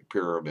the Great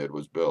Pyramid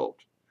was built.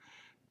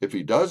 If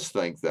he does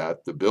think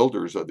that the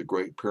builders of the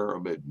Great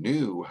Pyramid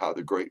knew how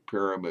the Great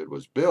Pyramid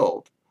was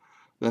built,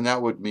 then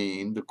that would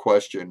mean the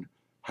question,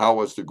 how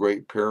was the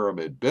Great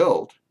Pyramid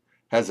built,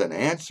 has an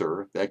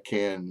answer that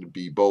can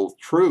be both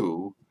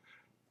true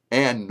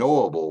and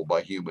knowable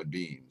by human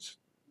beings.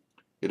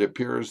 It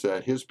appears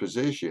that his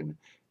position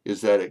is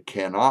that it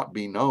cannot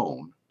be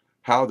known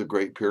how the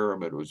Great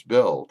Pyramid was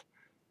built,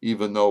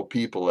 even though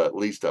people at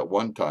least at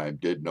one time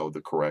did know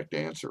the correct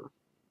answer.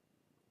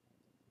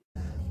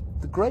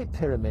 The Great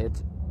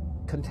Pyramid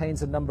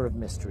contains a number of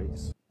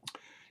mysteries.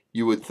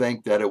 You would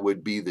think that it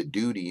would be the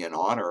duty and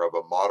honor of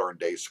a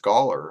modern-day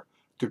scholar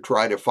to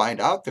try to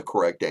find out the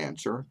correct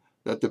answer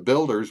that the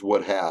builders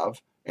would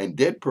have and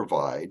did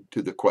provide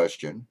to the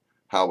question,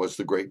 how was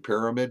the Great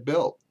Pyramid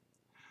built?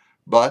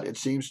 But it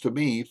seems to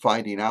me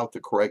finding out the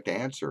correct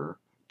answer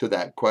to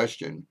that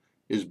question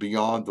is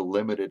beyond the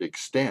limited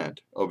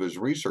extent of his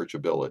research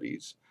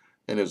abilities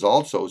and is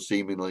also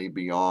seemingly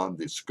beyond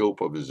the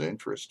scope of his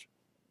interest.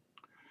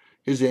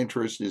 His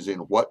interest is in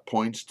what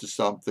points to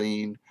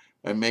something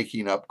and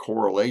making up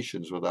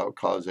correlations without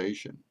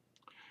causation.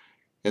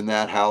 In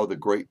that how the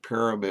Great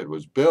Pyramid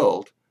was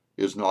built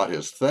is not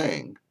his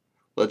thing.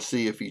 Let's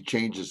see if he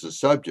changes the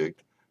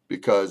subject,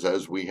 because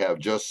as we have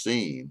just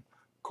seen,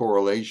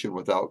 correlation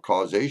without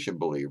causation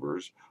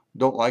believers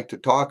don't like to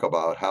talk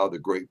about how the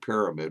Great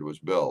Pyramid was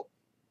built.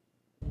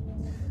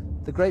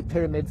 The Great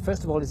Pyramid,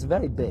 first of all, is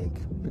very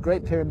big. The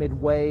Great Pyramid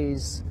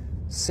weighs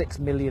 6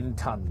 million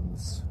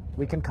tons.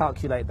 We can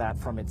calculate that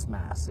from its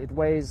mass. It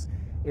weighs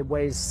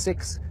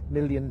 6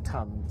 million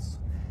tons.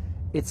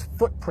 Its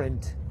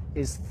footprint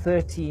is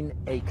 13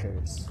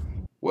 acres.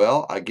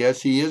 Well, I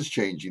guess he is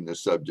changing the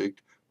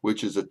subject,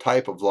 which is a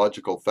type of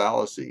logical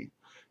fallacy.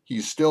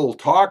 He's still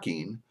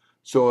talking,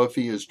 so if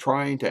he is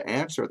trying to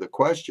answer the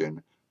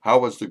question, how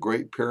was the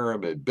Great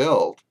Pyramid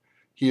built,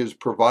 he is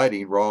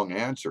providing wrong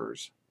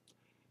answers.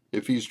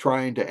 If he's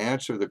trying to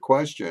answer the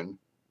question,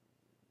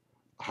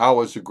 how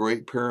was the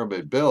Great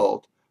Pyramid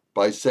built,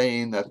 by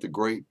saying that the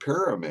Great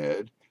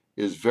Pyramid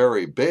is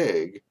very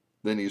big,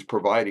 then he's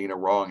providing a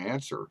wrong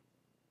answer.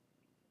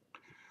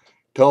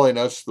 Telling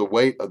us the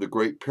weight of the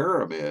Great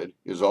Pyramid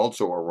is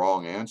also a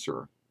wrong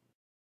answer.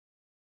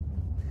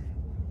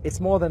 It's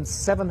more than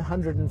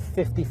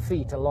 750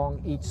 feet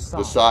along each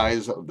side. The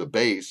size of the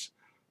base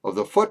of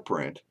the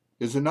footprint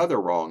is another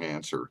wrong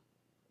answer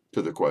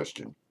to the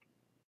question.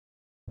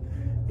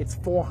 It's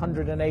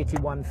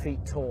 481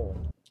 feet tall.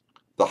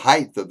 The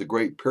height of the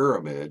Great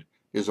Pyramid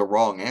is a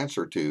wrong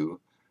answer to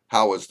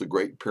how was the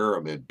Great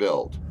Pyramid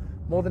built.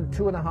 More than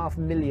 2.5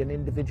 million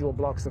individual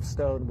blocks of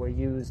stone were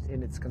used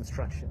in its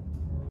construction.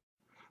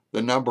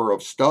 The number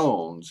of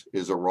stones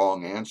is a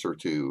wrong answer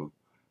to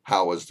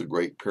how was the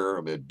Great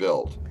Pyramid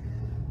built.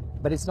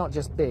 But it's not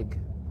just big,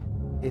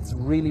 it's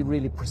really,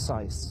 really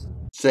precise.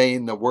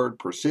 Saying the word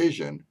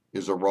precision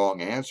is a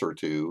wrong answer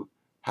to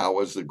how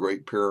was the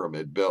Great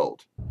Pyramid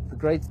built.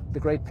 The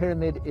Great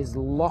Pyramid is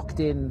locked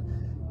in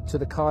to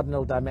the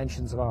cardinal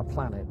dimensions of our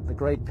planet. The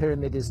Great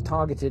Pyramid is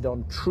targeted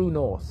on true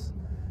north,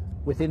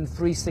 within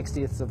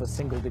 3/60ths of a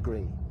single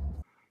degree.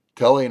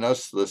 Telling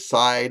us the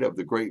side of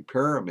the Great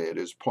Pyramid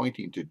is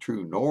pointing to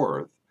true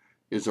north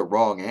is a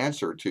wrong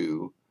answer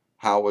to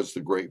how was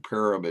the Great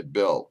Pyramid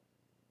built.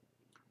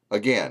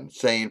 Again,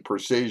 saying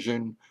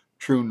precision,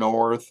 true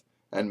north,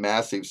 and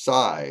massive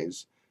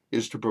size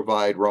is to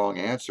provide wrong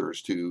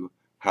answers to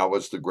how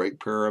was the Great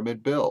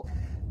Pyramid built.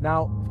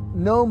 Now,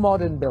 no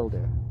modern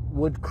builder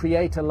would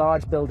create a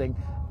large building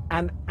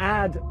and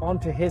add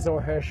onto his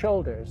or her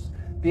shoulders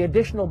the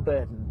additional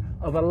burden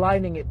of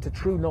aligning it to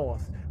true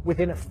north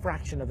within a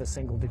fraction of a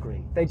single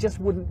degree. They just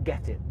wouldn't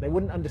get it. They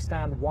wouldn't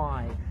understand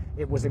why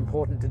it was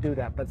important to do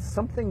that. But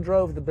something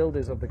drove the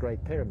builders of the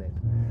Great Pyramid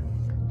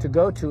to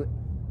go to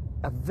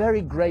a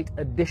very great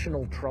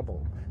additional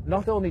trouble,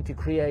 not only to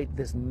create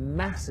this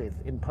massive,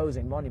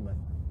 imposing monument,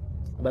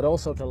 but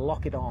also to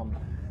lock it on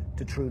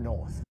to true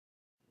north.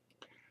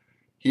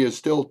 He is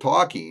still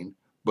talking,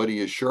 but he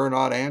is sure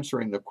not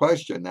answering the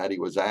question that he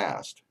was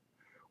asked.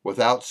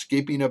 Without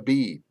skipping a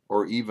beat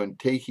or even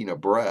taking a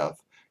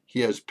breath,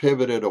 he has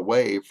pivoted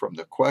away from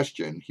the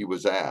question he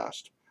was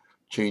asked.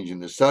 Changing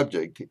the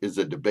subject is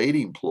a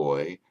debating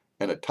ploy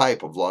and a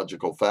type of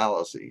logical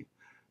fallacy.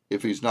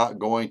 If he's not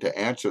going to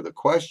answer the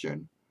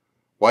question,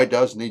 why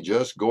doesn't he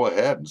just go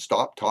ahead and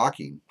stop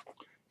talking?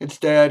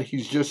 Instead,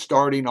 he's just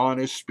starting on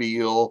his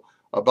spiel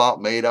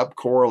about made-up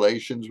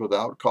correlations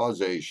without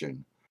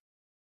causation.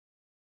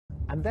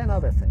 And then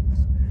other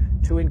things,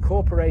 to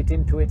incorporate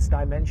into its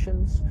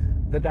dimensions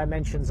the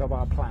dimensions of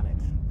our planet.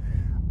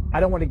 I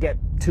don't want to get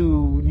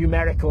too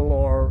numerical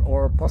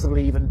or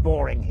possibly even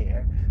boring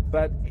here,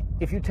 but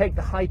if you take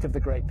the height of the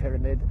Great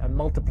Pyramid and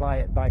multiply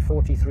it by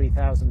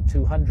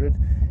 43,200,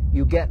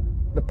 you get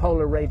the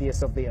polar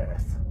radius of the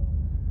Earth.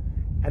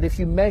 And if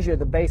you measure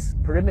the base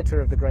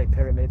perimeter of the Great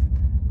Pyramid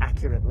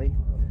accurately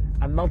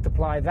and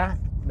multiply that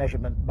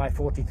measurement by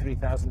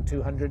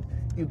 43,200,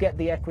 you get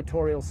the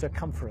equatorial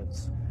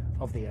circumference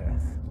of the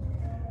Earth.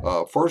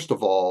 First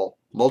of all,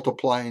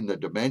 multiplying the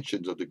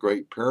dimensions of the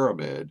Great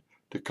Pyramid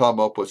to come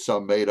up with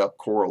some made-up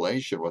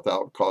correlation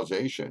without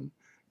causation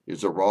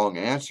is a wrong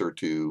answer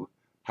to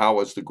how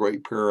was the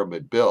Great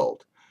Pyramid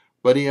built.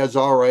 But he has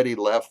already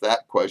left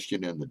that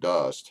question in the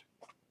dust.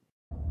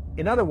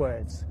 In other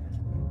words,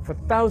 for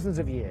thousands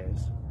of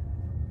years,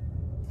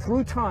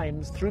 through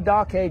times, through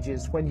dark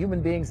ages, when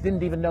human beings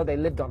didn't even know they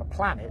lived on a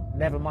planet,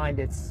 never mind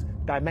its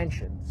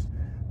dimensions,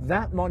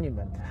 that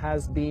monument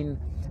has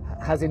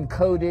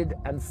encoded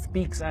and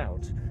speaks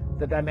out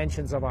the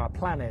dimensions of our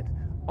planet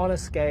on a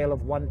scale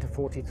of 1 to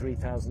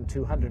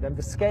 43,200. And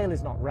the scale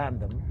is not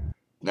random.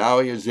 Now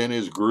he is in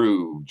his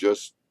groove,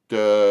 just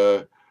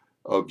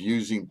of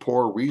using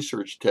poor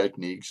research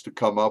techniques to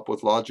come up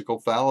with logical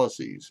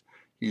fallacies.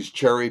 He's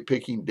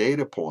cherry-picking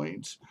data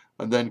points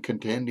and then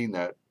contending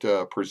that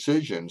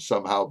precision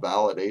somehow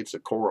validates a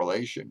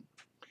correlation.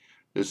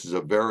 This is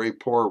a very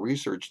poor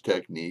research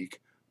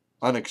technique,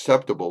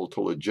 unacceptable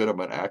to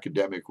legitimate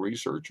academic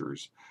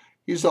researchers.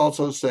 He's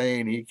also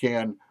saying he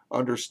can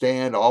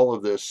understand all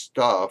of this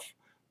stuff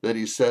that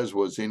he says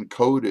was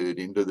encoded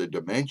into the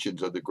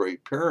dimensions of the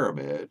Great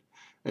Pyramid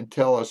and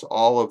tell us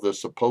all of the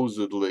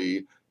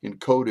supposedly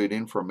encoded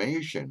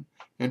information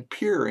and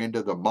peer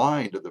into the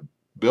mind of the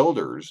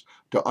builders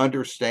to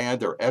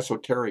understand their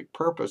esoteric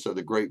purpose of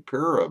the Great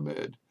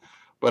Pyramid.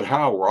 But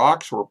how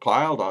rocks were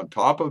piled on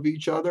top of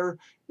each other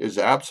is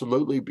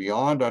absolutely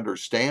beyond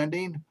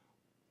understanding.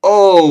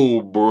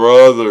 Oh,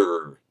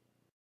 brother!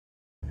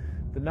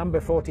 The number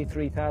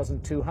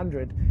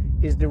 43,200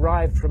 is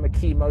derived from a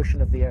key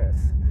motion of the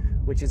Earth,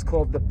 which is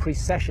called the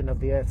precession of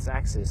the Earth's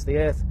axis. The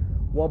Earth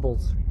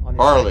wobbles on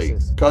its Harley,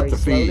 axis cut very the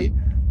feed.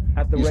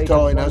 He's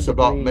telling us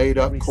about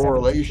made-up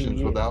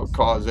correlations without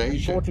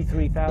causation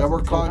that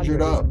were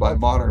conjured up by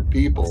modern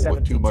people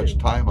with too much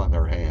time on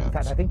their hands. In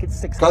fact, I think it's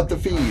 600. Cut the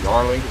feed,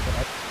 Harley.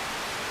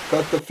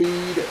 Cut the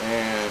feed,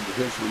 and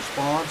his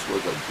response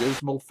was a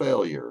dismal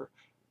failure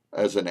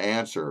as an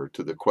answer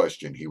to the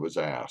question he was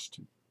asked.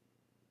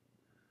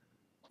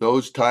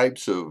 Those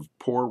types of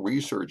poor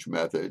research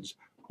methods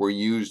were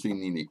used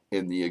in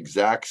the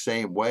exact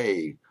same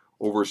way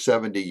over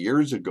 70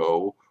 years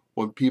ago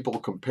when people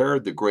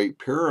compared the Great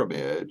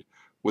Pyramid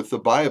with the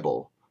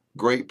Bible.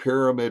 Great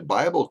Pyramid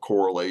Bible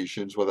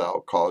correlations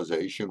without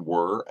causation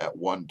were, at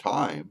one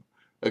time,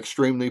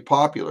 extremely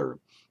popular.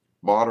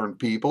 Modern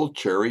people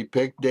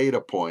cherry-pick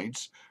data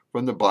points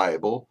from the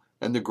Bible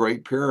and the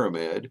Great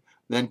Pyramid,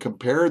 then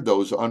compared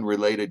those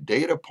unrelated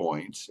data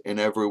points in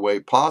every way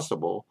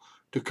possible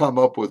to come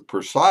up with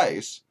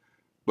precise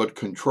but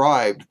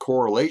contrived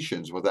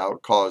correlations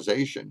without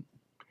causation.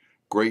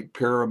 Great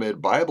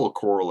Pyramid Bible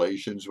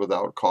correlations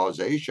without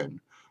causation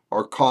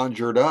are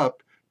conjured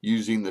up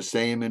using the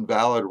same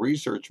invalid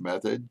research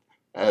method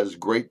as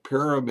Great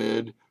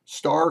Pyramid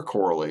star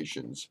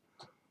correlations.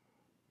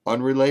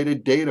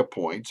 Unrelated data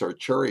points are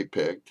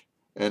cherry-picked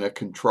and a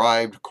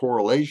contrived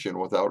correlation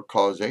without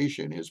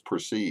causation is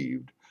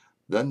perceived.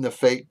 Then the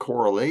fake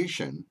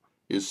correlation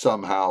is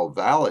somehow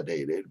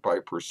validated by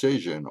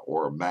precision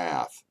or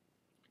math.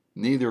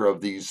 Neither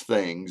of these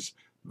things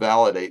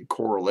validate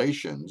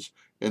correlations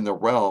in the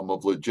realm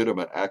of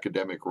legitimate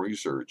academic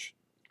research.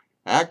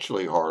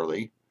 Actually,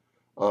 Harley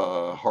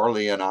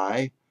and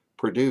I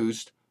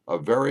produced a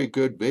very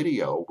good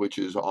video which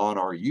is on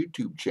our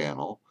YouTube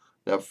channel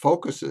that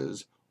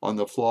focuses on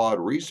the flawed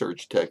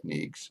research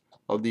techniques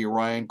of the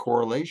Orion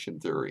correlation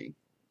theory.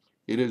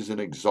 It is an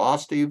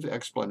exhaustive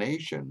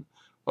explanation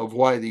of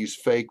why these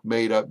fake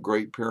made-up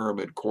Great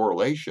Pyramid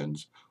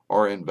correlations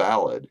are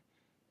invalid.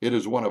 It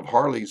is one of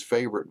Harley's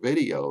favorite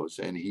videos,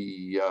 and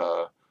he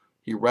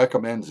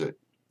recommends it.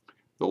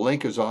 The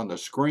link is on the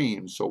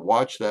screen, so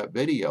watch that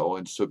video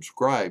and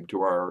subscribe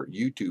to our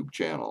YouTube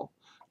channel.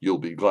 You'll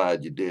be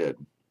glad you did.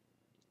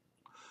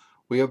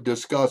 We have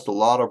discussed a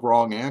lot of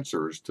wrong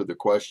answers to the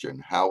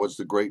question, how was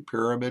the Great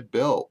Pyramid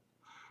built?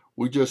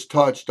 We just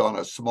touched on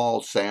a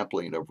small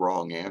sampling of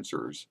wrong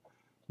answers.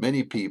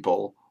 Many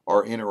people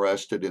are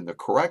interested in the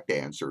correct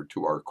answer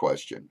to our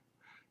question.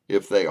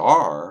 If they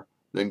are,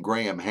 then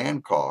Graham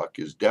Hancock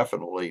is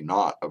definitely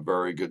not a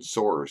very good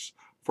source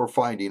for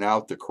finding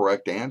out the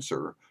correct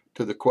answer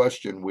to the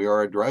question we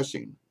are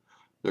addressing.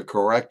 The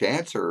correct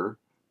answer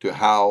to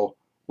how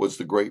was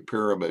the Great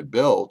Pyramid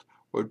built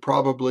would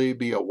probably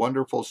be a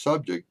wonderful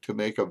subject to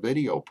make a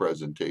video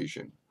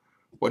presentation.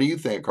 What do you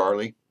think,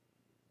 Harley?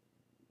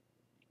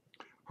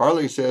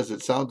 Harley says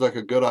it sounds like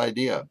a good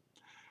idea.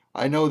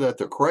 I know that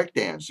the correct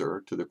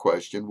answer to the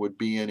question would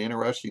be an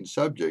interesting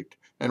subject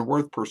and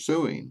worth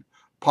pursuing,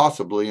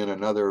 possibly in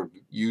another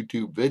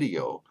YouTube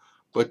video,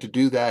 but to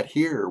do that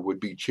here would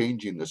be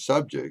changing the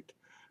subject.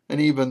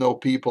 And even though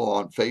people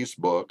on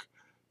Facebook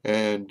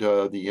and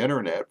the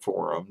internet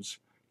forums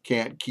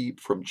can't keep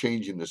from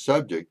changing the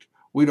subject,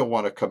 we don't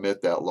want to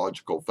commit that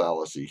logical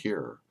fallacy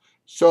here.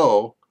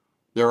 So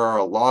there are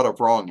a lot of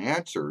wrong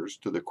answers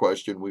to the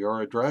question we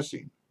are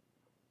addressing.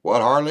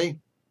 What, Harley?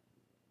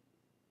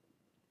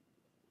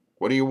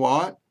 What do you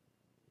want?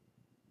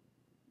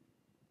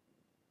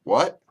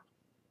 What?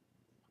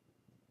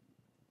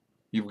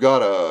 You've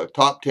got a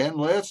top 10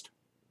 list?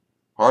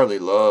 Harley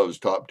loves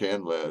top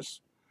 10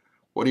 lists.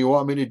 What do you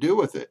want me to do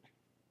with it?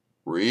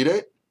 Read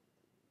it?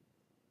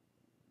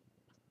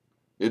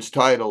 It's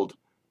titled,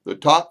 The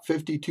Top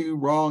 52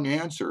 Wrong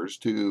Answers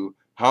to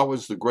How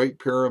Was the Great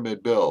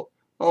Pyramid Built?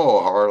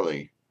 Oh,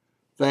 Harley,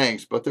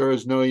 thanks, but there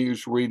is no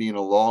use reading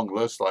a long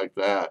list like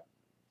that.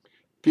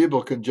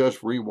 People can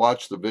just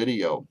rewatch the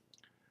video.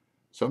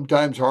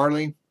 Sometimes,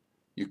 Harley,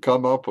 you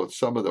come up with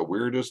some of the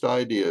weirdest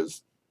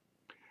ideas.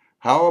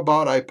 How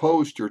about I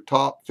post your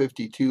top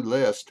 52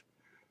 list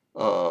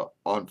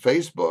on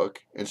Facebook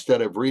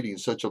instead of reading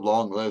such a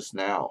long list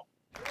now?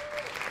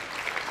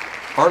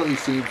 Harley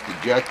seems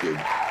dejected,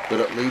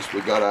 but at least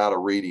we got out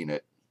of reading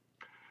it.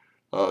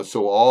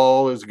 So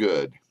all is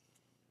good.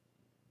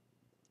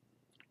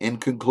 In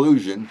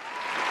conclusion,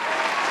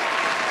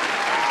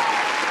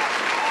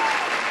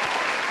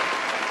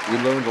 we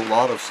learned a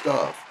lot of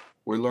stuff.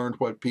 We learned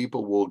what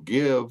people will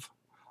give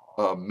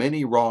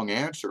many wrong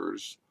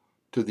answers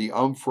to the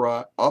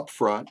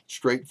upfront,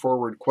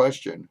 straightforward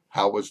question,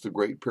 how was the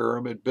Great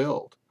Pyramid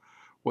built?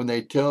 When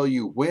they tell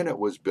you when it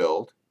was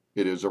built,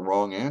 it is a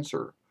wrong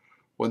answer.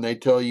 When they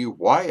tell you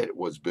why it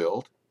was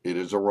built, it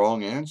is a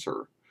wrong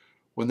answer.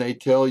 When they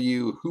tell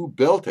you who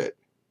built it,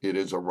 it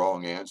is a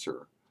wrong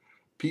answer.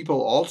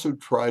 People also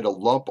try to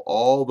lump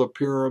all the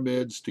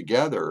pyramids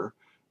together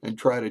and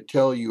try to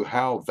tell you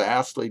how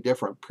vastly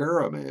different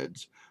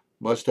pyramids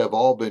must have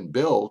all been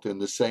built in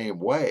the same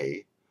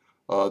way,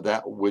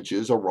 which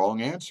is a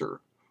wrong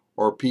answer.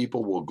 Or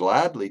people will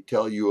gladly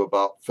tell you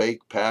about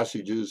fake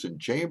passages and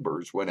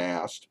chambers when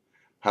asked,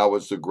 how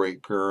was the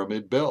Great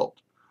Pyramid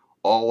built?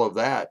 All of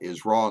that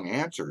is wrong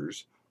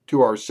answers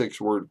to our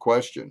 6-word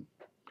question.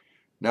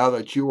 Now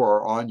that you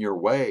are on your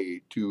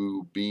way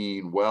to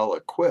being well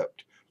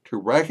equipped to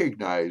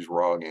recognize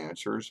wrong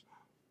answers,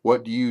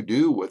 what do you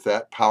do with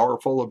that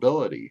powerful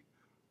ability?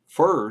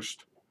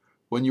 First,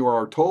 when you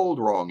are told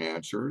wrong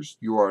answers,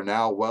 you are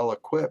now well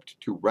equipped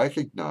to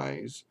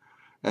recognize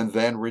and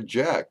then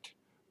reject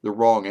the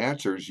wrong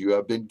answers you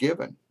have been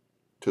given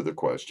to the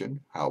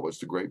question, how was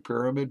the Great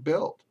Pyramid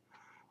built?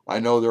 I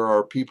know there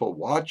are people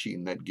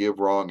watching that give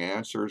wrong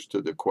answers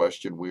to the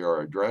question we are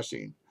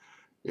addressing.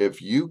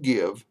 If you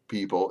give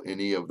people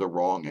any of the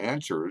wrong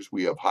answers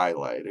we have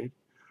highlighted,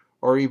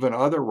 or even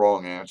other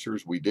wrong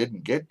answers we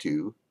didn't get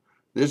to,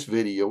 this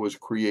video was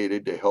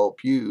created to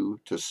help you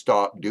to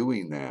stop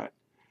doing that.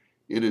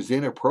 It is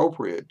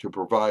inappropriate to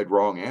provide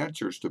wrong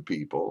answers to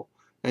people,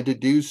 and to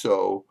do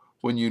so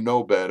when you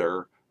know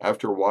better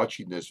after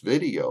watching this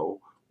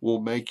video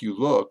will make you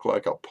look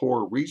like a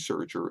poor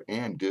researcher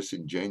and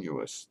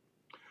disingenuous.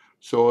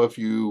 So if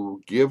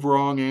you give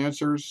wrong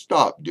answers,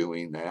 stop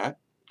doing that.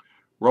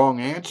 Wrong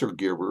answer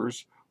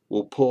givers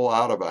will pull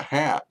out of a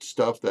hat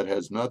stuff that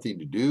has nothing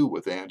to do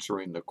with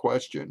answering the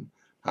question,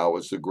 how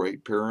was the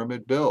Great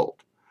Pyramid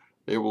built?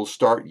 They will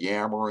start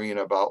yammering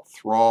about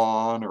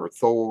Thrawn or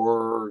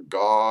Thor,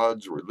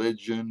 gods,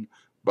 religion,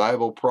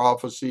 Bible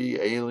prophecy,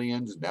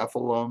 aliens,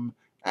 Nephilim,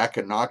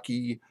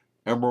 Anunnaki,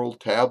 emerald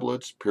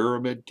tablets,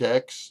 pyramid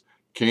texts,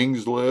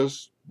 King's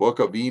List, Book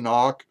of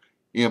Enoch,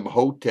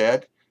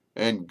 Imhotep,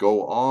 and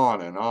go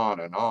on and on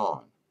and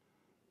on.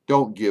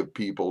 Don't give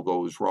people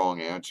those wrong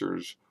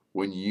answers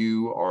when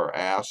you are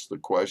asked the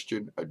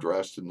question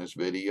addressed in this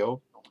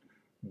video.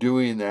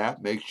 Doing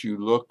that makes you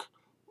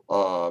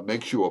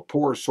a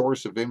poor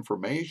source of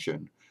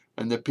information,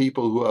 and the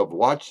people who have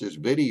watched this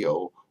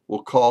video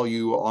will call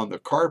you on the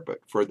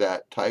carpet for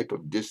that type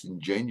of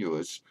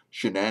disingenuous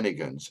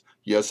shenanigans.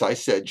 Yes, I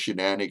said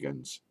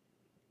shenanigans.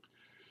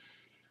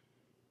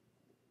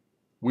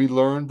 We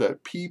learned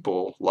that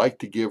people like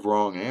to give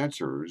wrong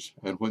answers,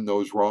 and when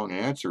those wrong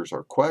answers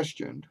are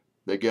questioned,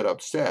 they get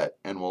upset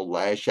and will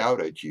lash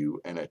out at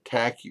you and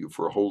attack you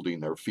for holding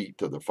their feet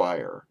to the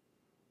fire.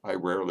 I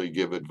rarely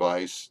give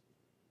advice.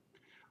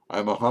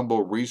 I'm a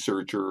humble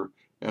researcher,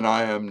 and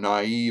I am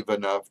naive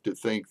enough to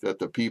think that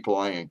the people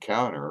I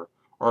encounter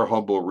are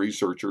humble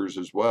researchers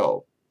as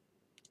well.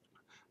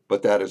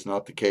 But that is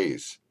not the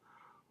case.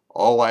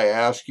 All I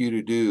ask you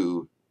to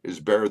do is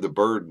bear the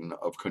burden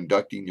of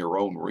conducting your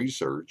own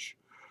research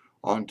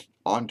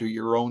onto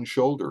your own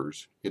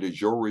shoulders. It is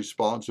your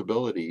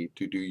responsibility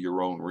to do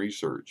your own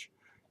research.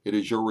 It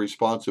is your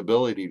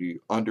responsibility to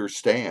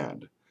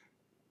understand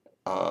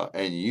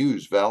and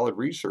use valid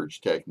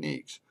research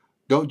techniques.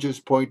 Don't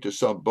just point to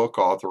some book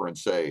author and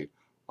say,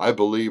 I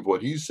believe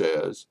what he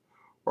says,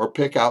 or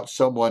pick out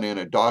someone in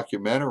a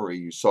documentary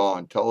you saw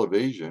on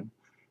television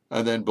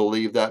and then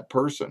believe that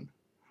person.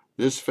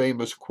 This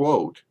famous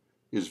quote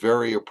is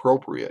very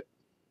appropriate.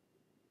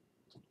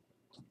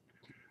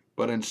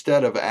 But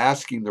instead of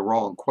asking the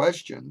wrong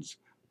questions,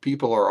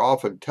 people are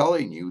often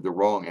telling you the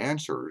wrong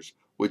answers,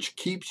 which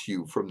keeps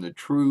you from the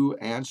true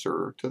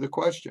answer to the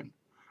question.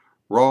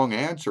 Wrong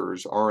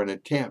answers are an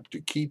attempt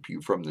to keep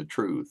you from the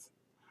truth.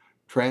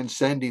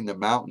 Transcending the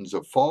mountains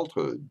of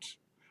falsehoods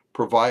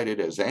provided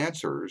as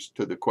answers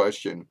to the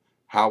question,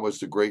 how was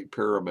the Great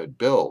Pyramid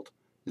built,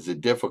 is a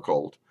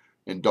difficult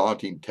and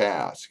daunting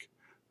task.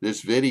 This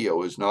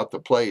video is not the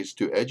place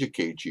to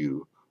educate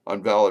you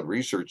on valid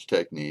research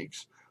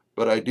techniques,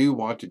 but I do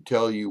want to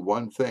tell you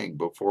one thing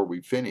before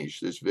we finish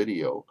this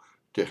video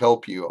to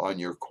help you on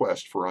your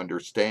quest for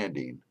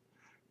understanding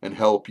and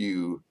help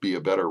you be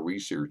a better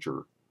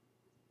researcher.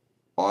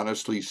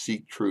 Honestly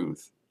seek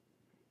truth.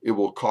 It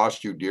will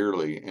cost you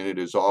dearly, and it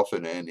is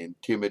often an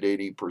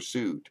intimidating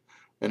pursuit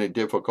and a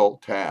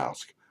difficult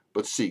task,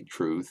 but seek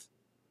truth.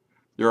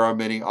 There are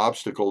many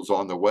obstacles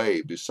on the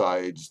way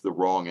besides the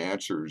wrong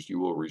answers you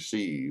will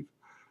receive,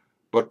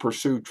 but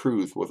pursue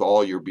truth with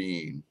all your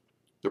being.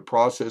 The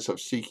process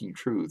of seeking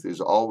truth is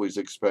always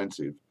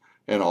expensive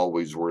and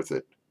always worth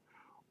it.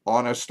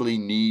 Honestly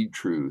need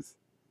truth.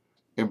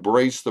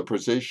 Embrace the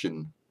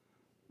position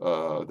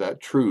that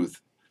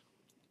truth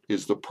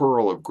is the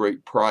pearl of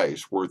great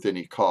price worth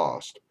any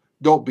cost.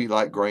 Don't be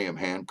like Graham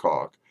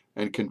Hancock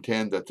and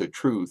contend that the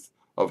truth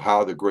of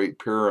how the Great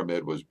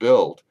Pyramid was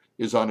built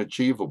is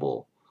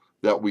unachievable,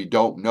 that we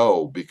don't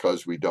know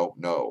because we don't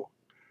know.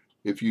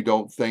 If you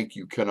don't think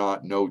you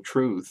cannot know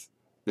truth,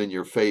 then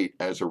your fate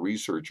as a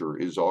researcher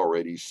is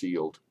already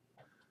sealed.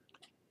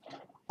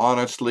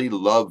 Honestly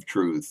love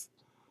truth.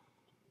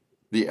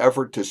 The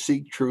effort to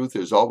seek truth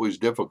is always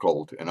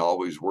difficult and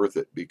always worth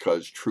it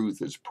because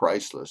truth is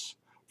priceless.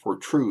 For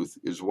truth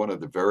is one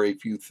of the very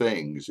few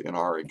things in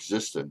our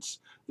existence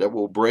that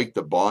will break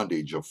the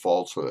bondage of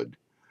falsehood.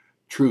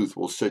 Truth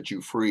will set you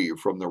free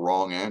from the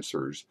wrong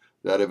answers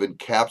that have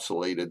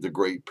encapsulated the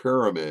Great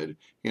Pyramid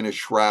in a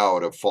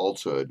shroud of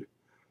falsehood.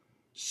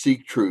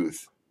 Seek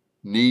truth,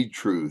 need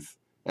truth,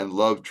 and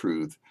love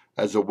truth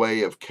as a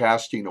way of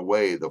casting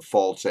away the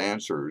false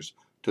answers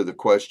to the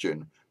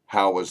question,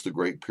 how was the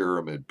Great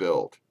Pyramid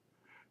built?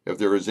 If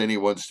there is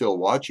anyone still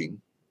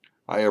watching,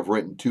 I have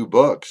written 2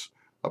 books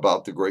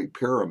about the Great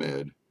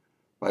Pyramid.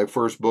 My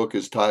first book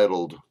is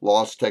titled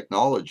Lost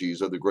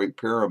Technologies of the Great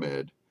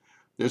Pyramid.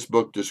 This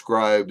book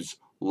describes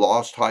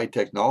lost high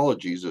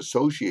technologies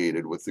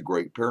associated with the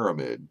Great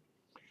Pyramid.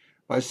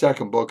 My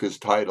second book is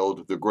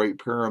titled The Great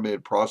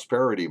Pyramid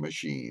Prosperity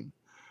Machine.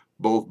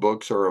 Both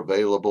books are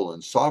available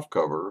in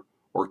softcover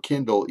or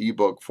Kindle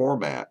ebook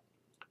format.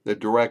 The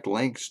direct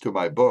links to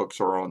my books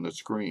are on the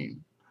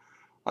screen.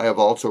 I have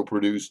also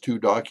produced 2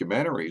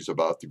 documentaries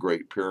about the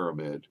Great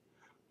Pyramid.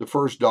 The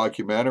first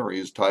documentary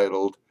is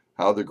titled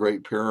How the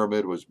Great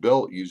Pyramid Was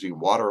Built Using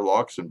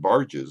Waterlocks and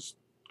Barges.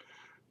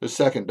 The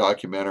second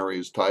documentary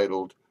is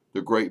titled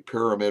The Great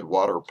Pyramid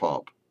Water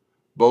Pump.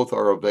 Both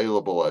are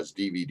available as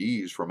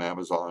DVDs from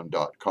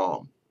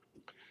Amazon.com.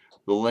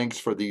 The links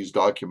for these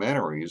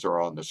documentaries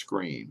are on the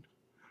screen.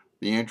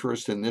 The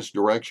interest in this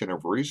direction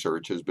of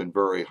research has been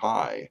very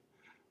high.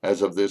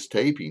 As of this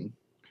taping,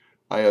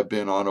 I have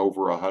been on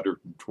over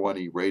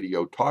 120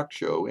 radio talk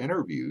show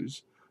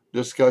interviews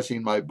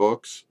discussing my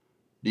books,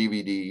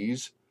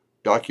 DVDs,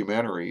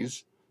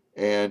 documentaries,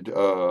 and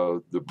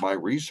my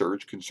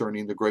research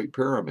concerning the Great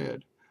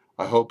Pyramid.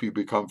 I hope you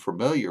become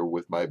familiar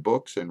with my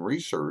books and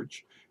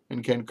research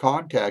and can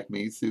contact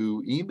me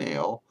through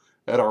email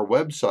at our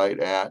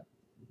website at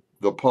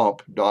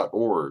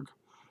thepump.org.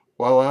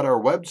 While at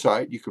our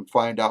website, you can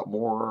find out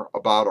more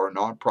about our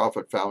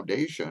nonprofit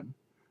foundation,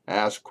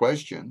 ask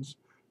questions,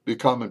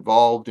 become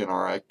involved in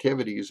our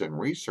activities and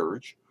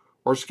research,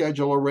 or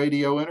schedule a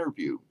radio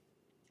interview.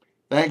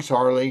 Thanks,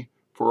 Harley,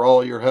 for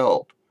all your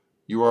help.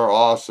 You are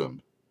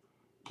awesome.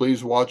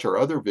 Please watch our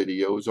other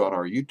videos on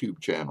our YouTube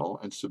channel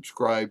and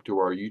subscribe to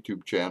our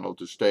YouTube channel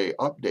to stay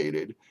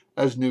updated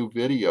as new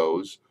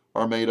videos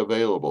are made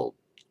available.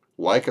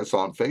 Like us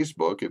on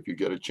Facebook if you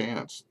get a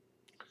chance.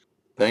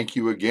 Thank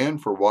you again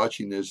for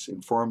watching this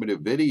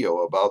informative video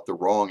about the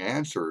wrong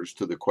answers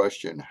to the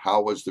question,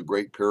 how was the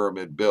Great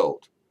Pyramid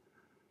built?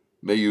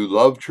 May you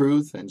love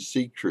truth and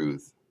seek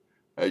truth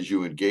as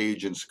you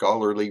engage in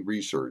scholarly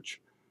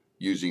research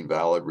using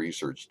valid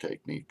research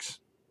techniques.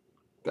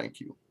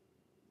 Thank you.